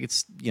think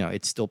it's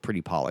it's still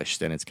pretty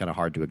polished, and it's kind of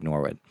hard to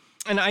ignore it.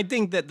 And I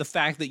think that the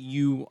fact that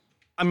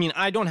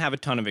I don't have a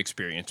ton of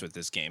experience with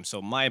this game,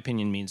 so my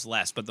opinion means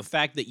less, but the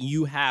fact that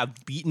you have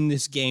beaten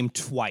this game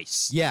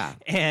twice. Yeah.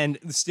 And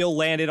still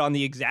landed on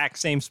the exact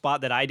same spot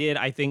that I did,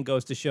 I think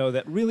goes to show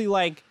that really,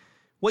 like,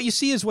 what you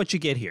see is what you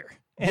get here.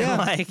 And Yeah,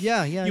 like,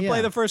 yeah, you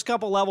play the first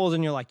couple levels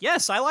and you're like,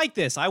 yes, I like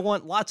this. I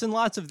want lots and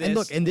lots of this. And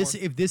look,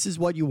 if this is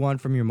what you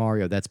want from your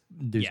Mario, there's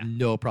Yeah.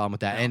 no problem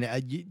with that. And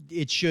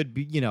it should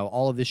be,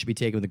 all of this should be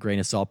taken with a grain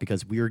of salt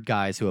because we're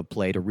guys who have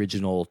played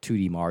original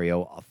 2D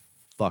Mario a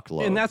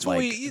fuckload. And that's what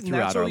like, we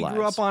throughout our grew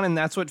lives. up on, and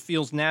that's what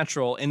feels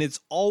natural. And it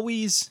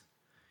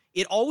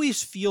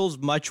always feels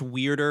much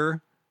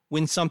weirder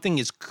when something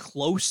is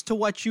close to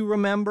what you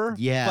remember,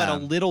 Yeah. but a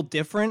little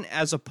different,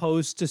 as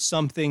opposed to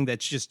something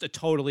that's just a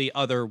totally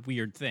other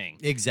weird thing.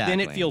 Exactly. Then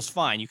it feels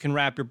fine. You can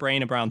wrap your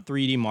brain around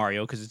 3D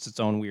Mario because it's its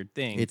own weird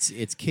thing.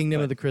 It's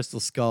Kingdom of the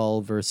Crystal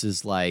Skull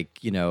versus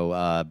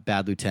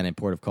Bad Lieutenant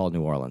Port of Call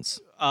New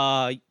Orleans.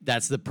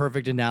 That's the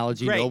perfect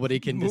analogy. great. Nobody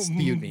can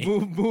dispute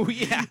me.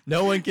 Yeah.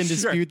 No one can Sure.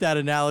 dispute that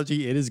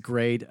analogy. It is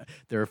great.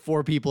 There are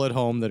 4 people at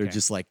home that are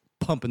just like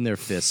pumping their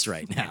fists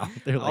right now.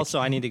 They're like, Also,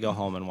 I need to go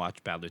home and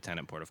watch Bad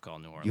Lieutenant Port of Call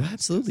New Orleans. you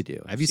absolutely do.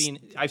 Have you seen?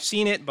 I've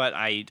seen it, but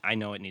I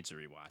know it needs a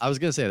rewatch. I was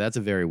gonna say that's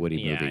a very Woody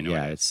Yeah, I movie. know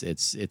Yeah, it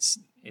it's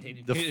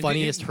It- the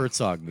funniest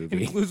Herzog It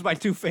movie. includes my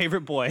two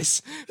favorite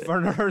boys,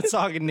 Werner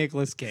Herzog and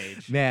Nicolas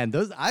Cage. Man,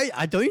 those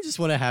I don't you just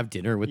want to have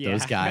dinner with Yeah,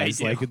 those guys?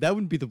 I do. Like that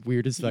wouldn't be the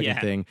weirdest fucking Yeah.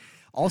 thing.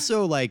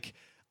 Also, like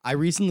I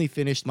recently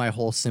finished my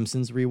whole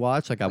Simpsons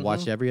rewatch. Like I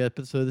watched every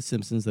episode of The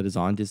Simpsons that is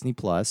on Disney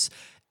Plus.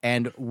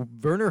 And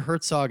Werner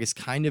Herzog is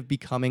kind of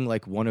becoming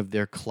like one of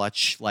their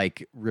clutch,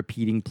 like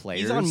repeating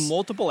players. He's on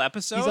multiple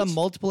episodes? He's on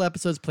multiple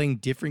episodes playing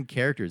different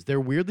characters.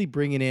 They're weirdly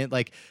bringing in,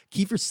 like,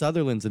 Kiefer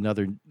Sutherland's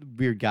another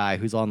weird guy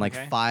who's on like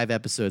 5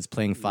 episodes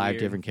playing 5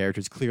 different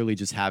characters, clearly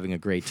just having a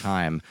great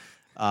time.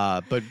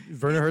 But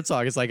Werner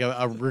Herzog is like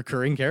a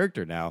recurring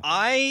character now.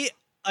 I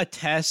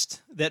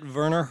attest that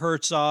Werner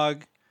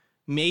Herzog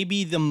may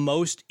be the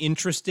most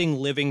interesting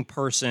living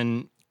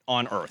person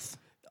on Earth.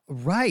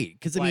 Right,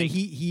 because I mean, Like-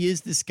 he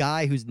is this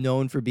guy who's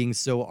known for being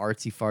so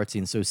artsy fartsy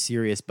and so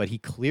serious, but he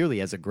clearly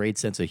has a great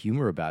sense of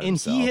humor about And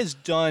himself. he has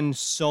done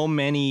so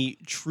many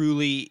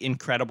truly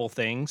incredible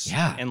things.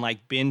 Yeah. And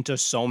like been to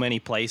so many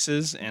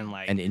places and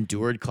like and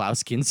endured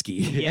Klaus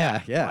Kinski.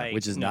 yeah, like,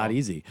 which is you not know,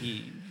 easy.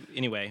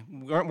 Anyway,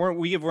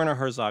 we give Werner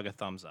Herzog a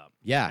thumbs up.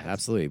 Yeah,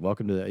 absolutely.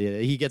 Welcome to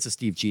he gets a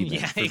Steve Cheatman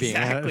Yeah, for being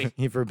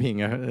exactly. for being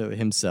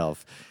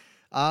himself.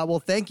 Well,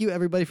 thank you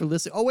everybody for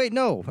listening. Oh wait,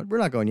 no, we're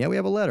not going yet. We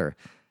have a letter.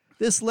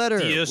 This letter,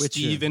 Dear which,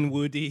 Stephen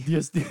Woody,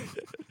 Yes.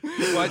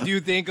 what do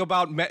you think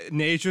about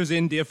nature's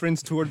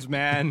indifference towards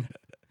man?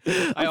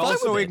 I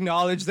also with it.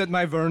 acknowledge that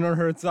my Werner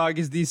Herzog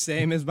is the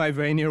same as my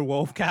Rainier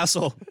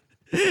Wolfcastle.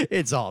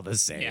 It's all the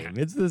same. Yeah.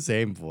 It's the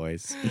same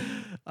voice.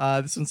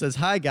 This one says,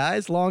 "Hi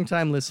guys,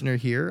 longtime listener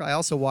here. I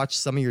also watch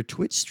some of your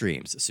Twitch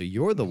streams, so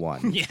you're the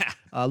one.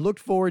 Yeah. Looked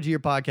forward to your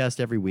podcast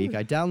every week.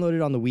 I download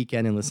it on the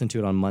weekend and listen to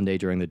it on Monday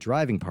during the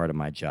driving part of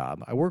my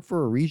job. I work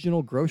for a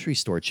regional grocery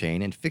store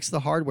chain and fix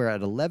the hardware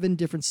at 11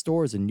 different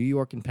stores in New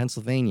York and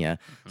Pennsylvania.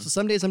 So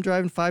some days I'm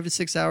driving 5 to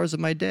 6 hours of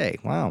my day.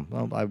 Wow.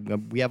 Well,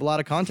 we have a lot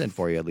of content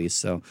for you at least,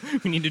 so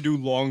We need to do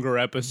longer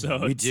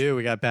episodes. we do.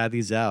 We got to pad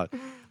these out.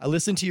 I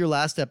listened to your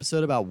last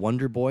episode about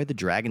Wonder Boy, The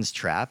Dragon's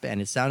Trap,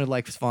 and it sounded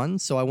like fun,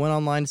 so I went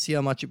online to see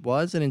how much it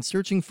was, and in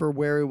searching for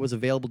where it was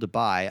available to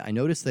buy, I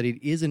noticed that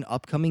it is an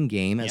upcoming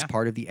game as Yeah.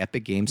 part of the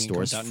Epic Game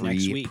Store's comes out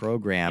next free week.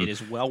 program. It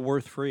is well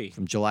worth free.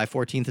 From July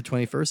 14th to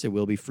 21st, it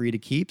will be free to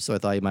keep, so I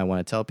thought you might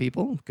want to tell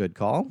people. Good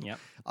call. Yep.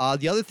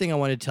 The other thing I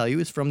wanted to tell you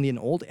is from an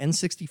old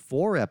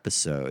N64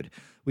 episode.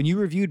 When you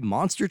reviewed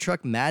Monster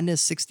Truck Madness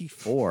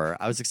 64,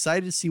 I was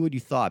excited to see what you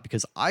thought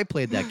because I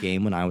played that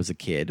game when I was a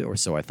kid, or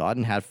so I thought,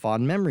 and had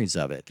fond memories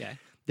of it. Okay.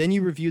 Then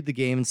you reviewed the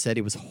game and said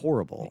it was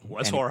horrible. It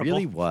was and horrible. It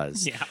really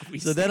was. Yeah, we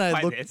So then stick I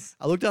by looked. this.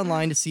 I looked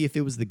online to see if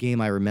it was the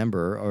game I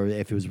remember or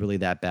if it was really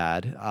that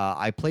bad.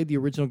 I played the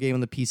original game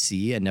on the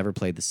PC and never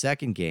played the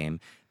second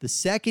game. The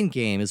second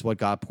game is what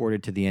got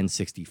ported to the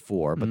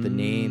N64, but the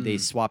name they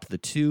swapped the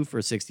 2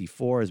 for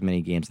 64, as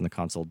many games on the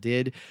console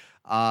did.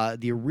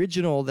 The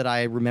original that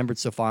I remembered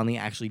so fondly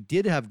actually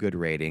did have good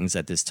ratings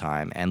at this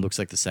time, and looks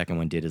like the second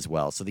one did as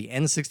well. So the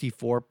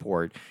N64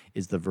 port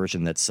is the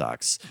version that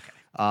sucks.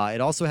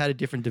 It also had a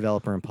different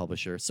developer and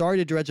publisher. Sorry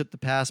to dredge up the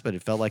past, but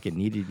it felt like it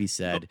needed to be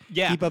said.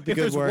 Yeah, Keep up the if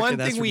good there's work. one and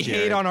that's thing from we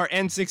Jared. hate on our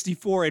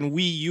N64 and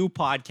Wii U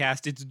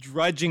podcast, it's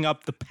drudging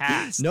up the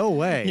past. No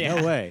way. Yeah.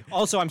 No way.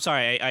 Also, I'm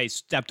sorry, I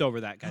stepped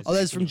over that, guys. Oh,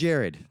 that's from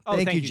Jared. Oh,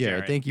 thank thank you, you, Jared.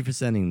 Jared. Thank you for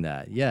sending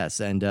that. Yes,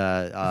 and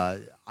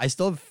I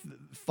still have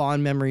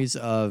fond memories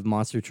of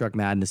Monster Truck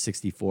Madness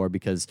 64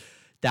 because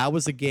that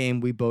was a game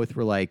we both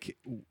were like,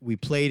 we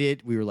played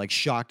it, we were like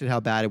shocked at how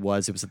bad it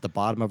was. It was at the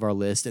bottom of our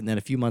list, and then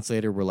a few months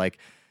later, we're like,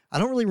 I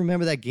don't really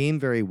remember that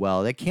game very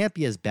well. That can't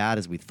be as bad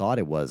as we thought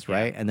it was,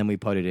 right? And then we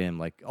put it in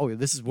like, oh,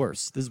 this is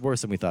worse. This is worse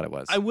than we thought it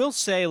was. I will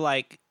say,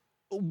 like,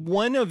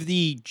 one of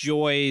the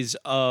joys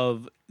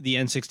of the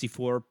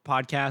N64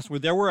 podcast where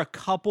there were a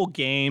couple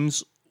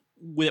games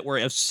that were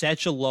of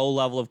such a low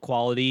level of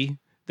quality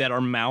that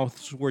our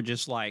mouths were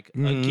just like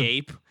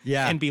agape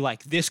Yeah. and be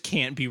like, this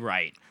can't be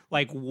right.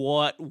 Like,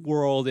 what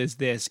world is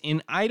this?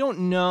 And I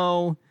don't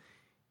know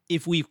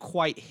if we've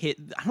quite hit,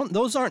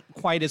 those aren't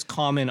quite as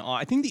common.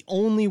 I think the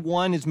only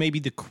one is maybe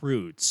the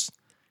Crudes.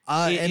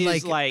 It and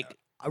is like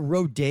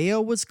Rodeo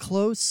was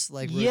close,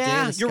 like Yeah,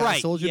 Rodeo the you're Sky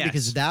right, Soldier, yes.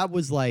 because that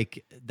was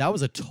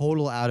a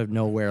total out of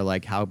nowhere,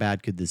 like how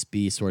bad could this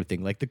be sort of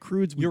thing. Like the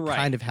Crudes, we You're right.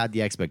 kind of had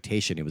the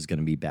expectation it was going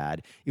to be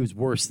bad. It was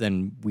worse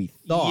than we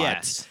thought.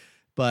 Yes.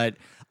 But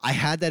I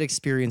had that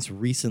experience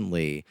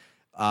recently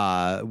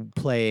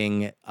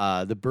playing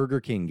the Burger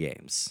King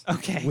games.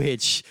 Okay.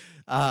 Which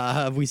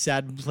we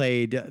sat and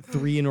played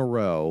 3 in a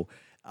row,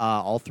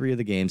 all 3 of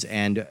the games,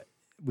 and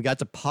we got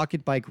to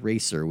Pocket Bike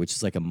Racer, which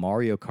is like a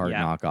Mario Kart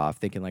Yeah. knockoff,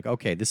 thinking like,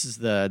 okay, this is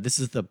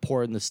the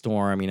port in the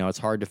storm. You know, it's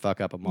hard to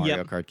fuck up a Mario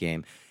Yep. Kart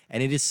game.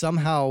 And it is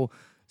somehow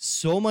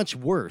so much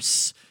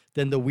worse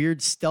than the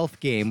weird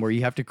stealth game where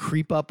you have to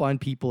creep up on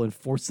people and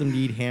force them to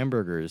eat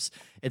hamburgers.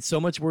 It's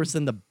so much worse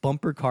than the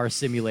bumper car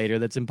simulator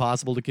that's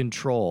impossible to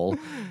control.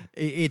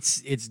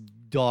 It's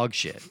dog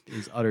shit.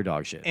 It's utter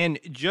dog shit. And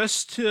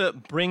just to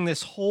bring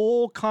this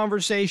whole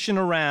conversation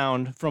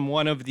around from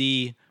one of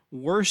the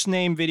worst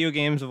named video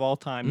games of all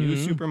time, New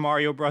Super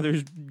Mario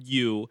Brothers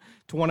U,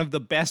 to one of the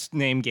best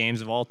named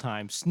games of all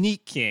time,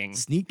 Sneak King.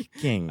 Sneak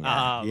King.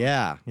 Um,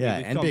 yeah,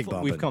 and Big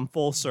Bumpin'. We've come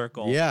full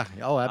circle. Yeah.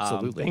 Oh,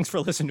 absolutely. Thanks for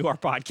listening to our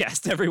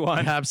podcast,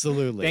 everyone.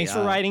 Absolutely. Thanks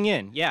for writing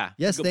in. Yeah.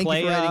 Yes, Go thank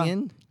you for writing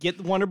in.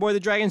 Get Wonder Boy the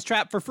Dragon's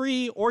Trap for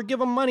free, or give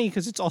them money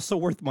because it's also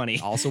worth money.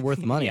 Also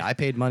worth money. I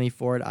paid money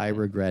for it. I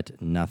regret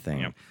nothing.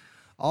 Yep.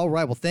 All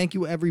right. Well, thank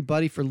you,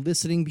 everybody, for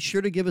listening. Be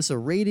sure to give us a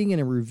rating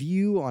and a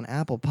review on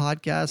Apple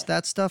Podcasts.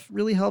 That stuff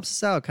really helps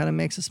us out, kind of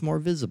makes us more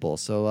visible.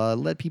 So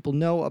let people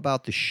know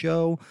about the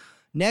show.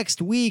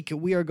 Next week,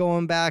 we are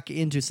going back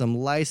into some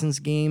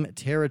licensed game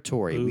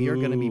territory. We are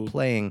going to be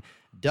playing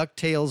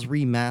DuckTales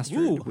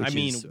Remastered.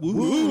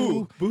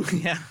 Woo.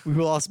 Yeah. We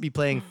will also be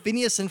playing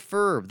Phineas and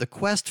Ferb, The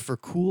Quest for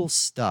Cool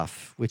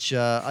Stuff, which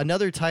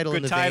another title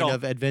in the vein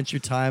of Adventure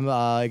Time,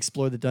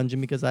 Explore the Dungeon,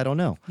 because I don't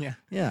know.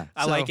 Yeah.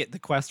 I like it. The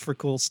Quest for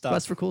Cool Stuff.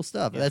 Quest for Cool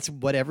Stuff. Yeah. That's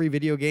what every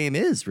video game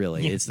is,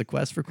 really. It's the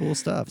quest for cool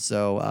stuff.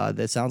 So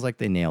that sounds like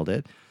they nailed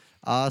it.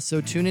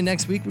 So tune in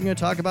next week. We're going to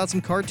talk about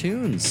some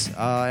cartoons,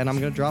 and I'm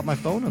going to drop my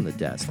phone on the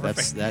desk.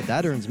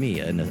 That earns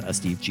me a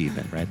Steve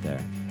achievement right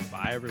there.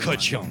 Bye, everyone.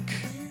 Ka-chunk.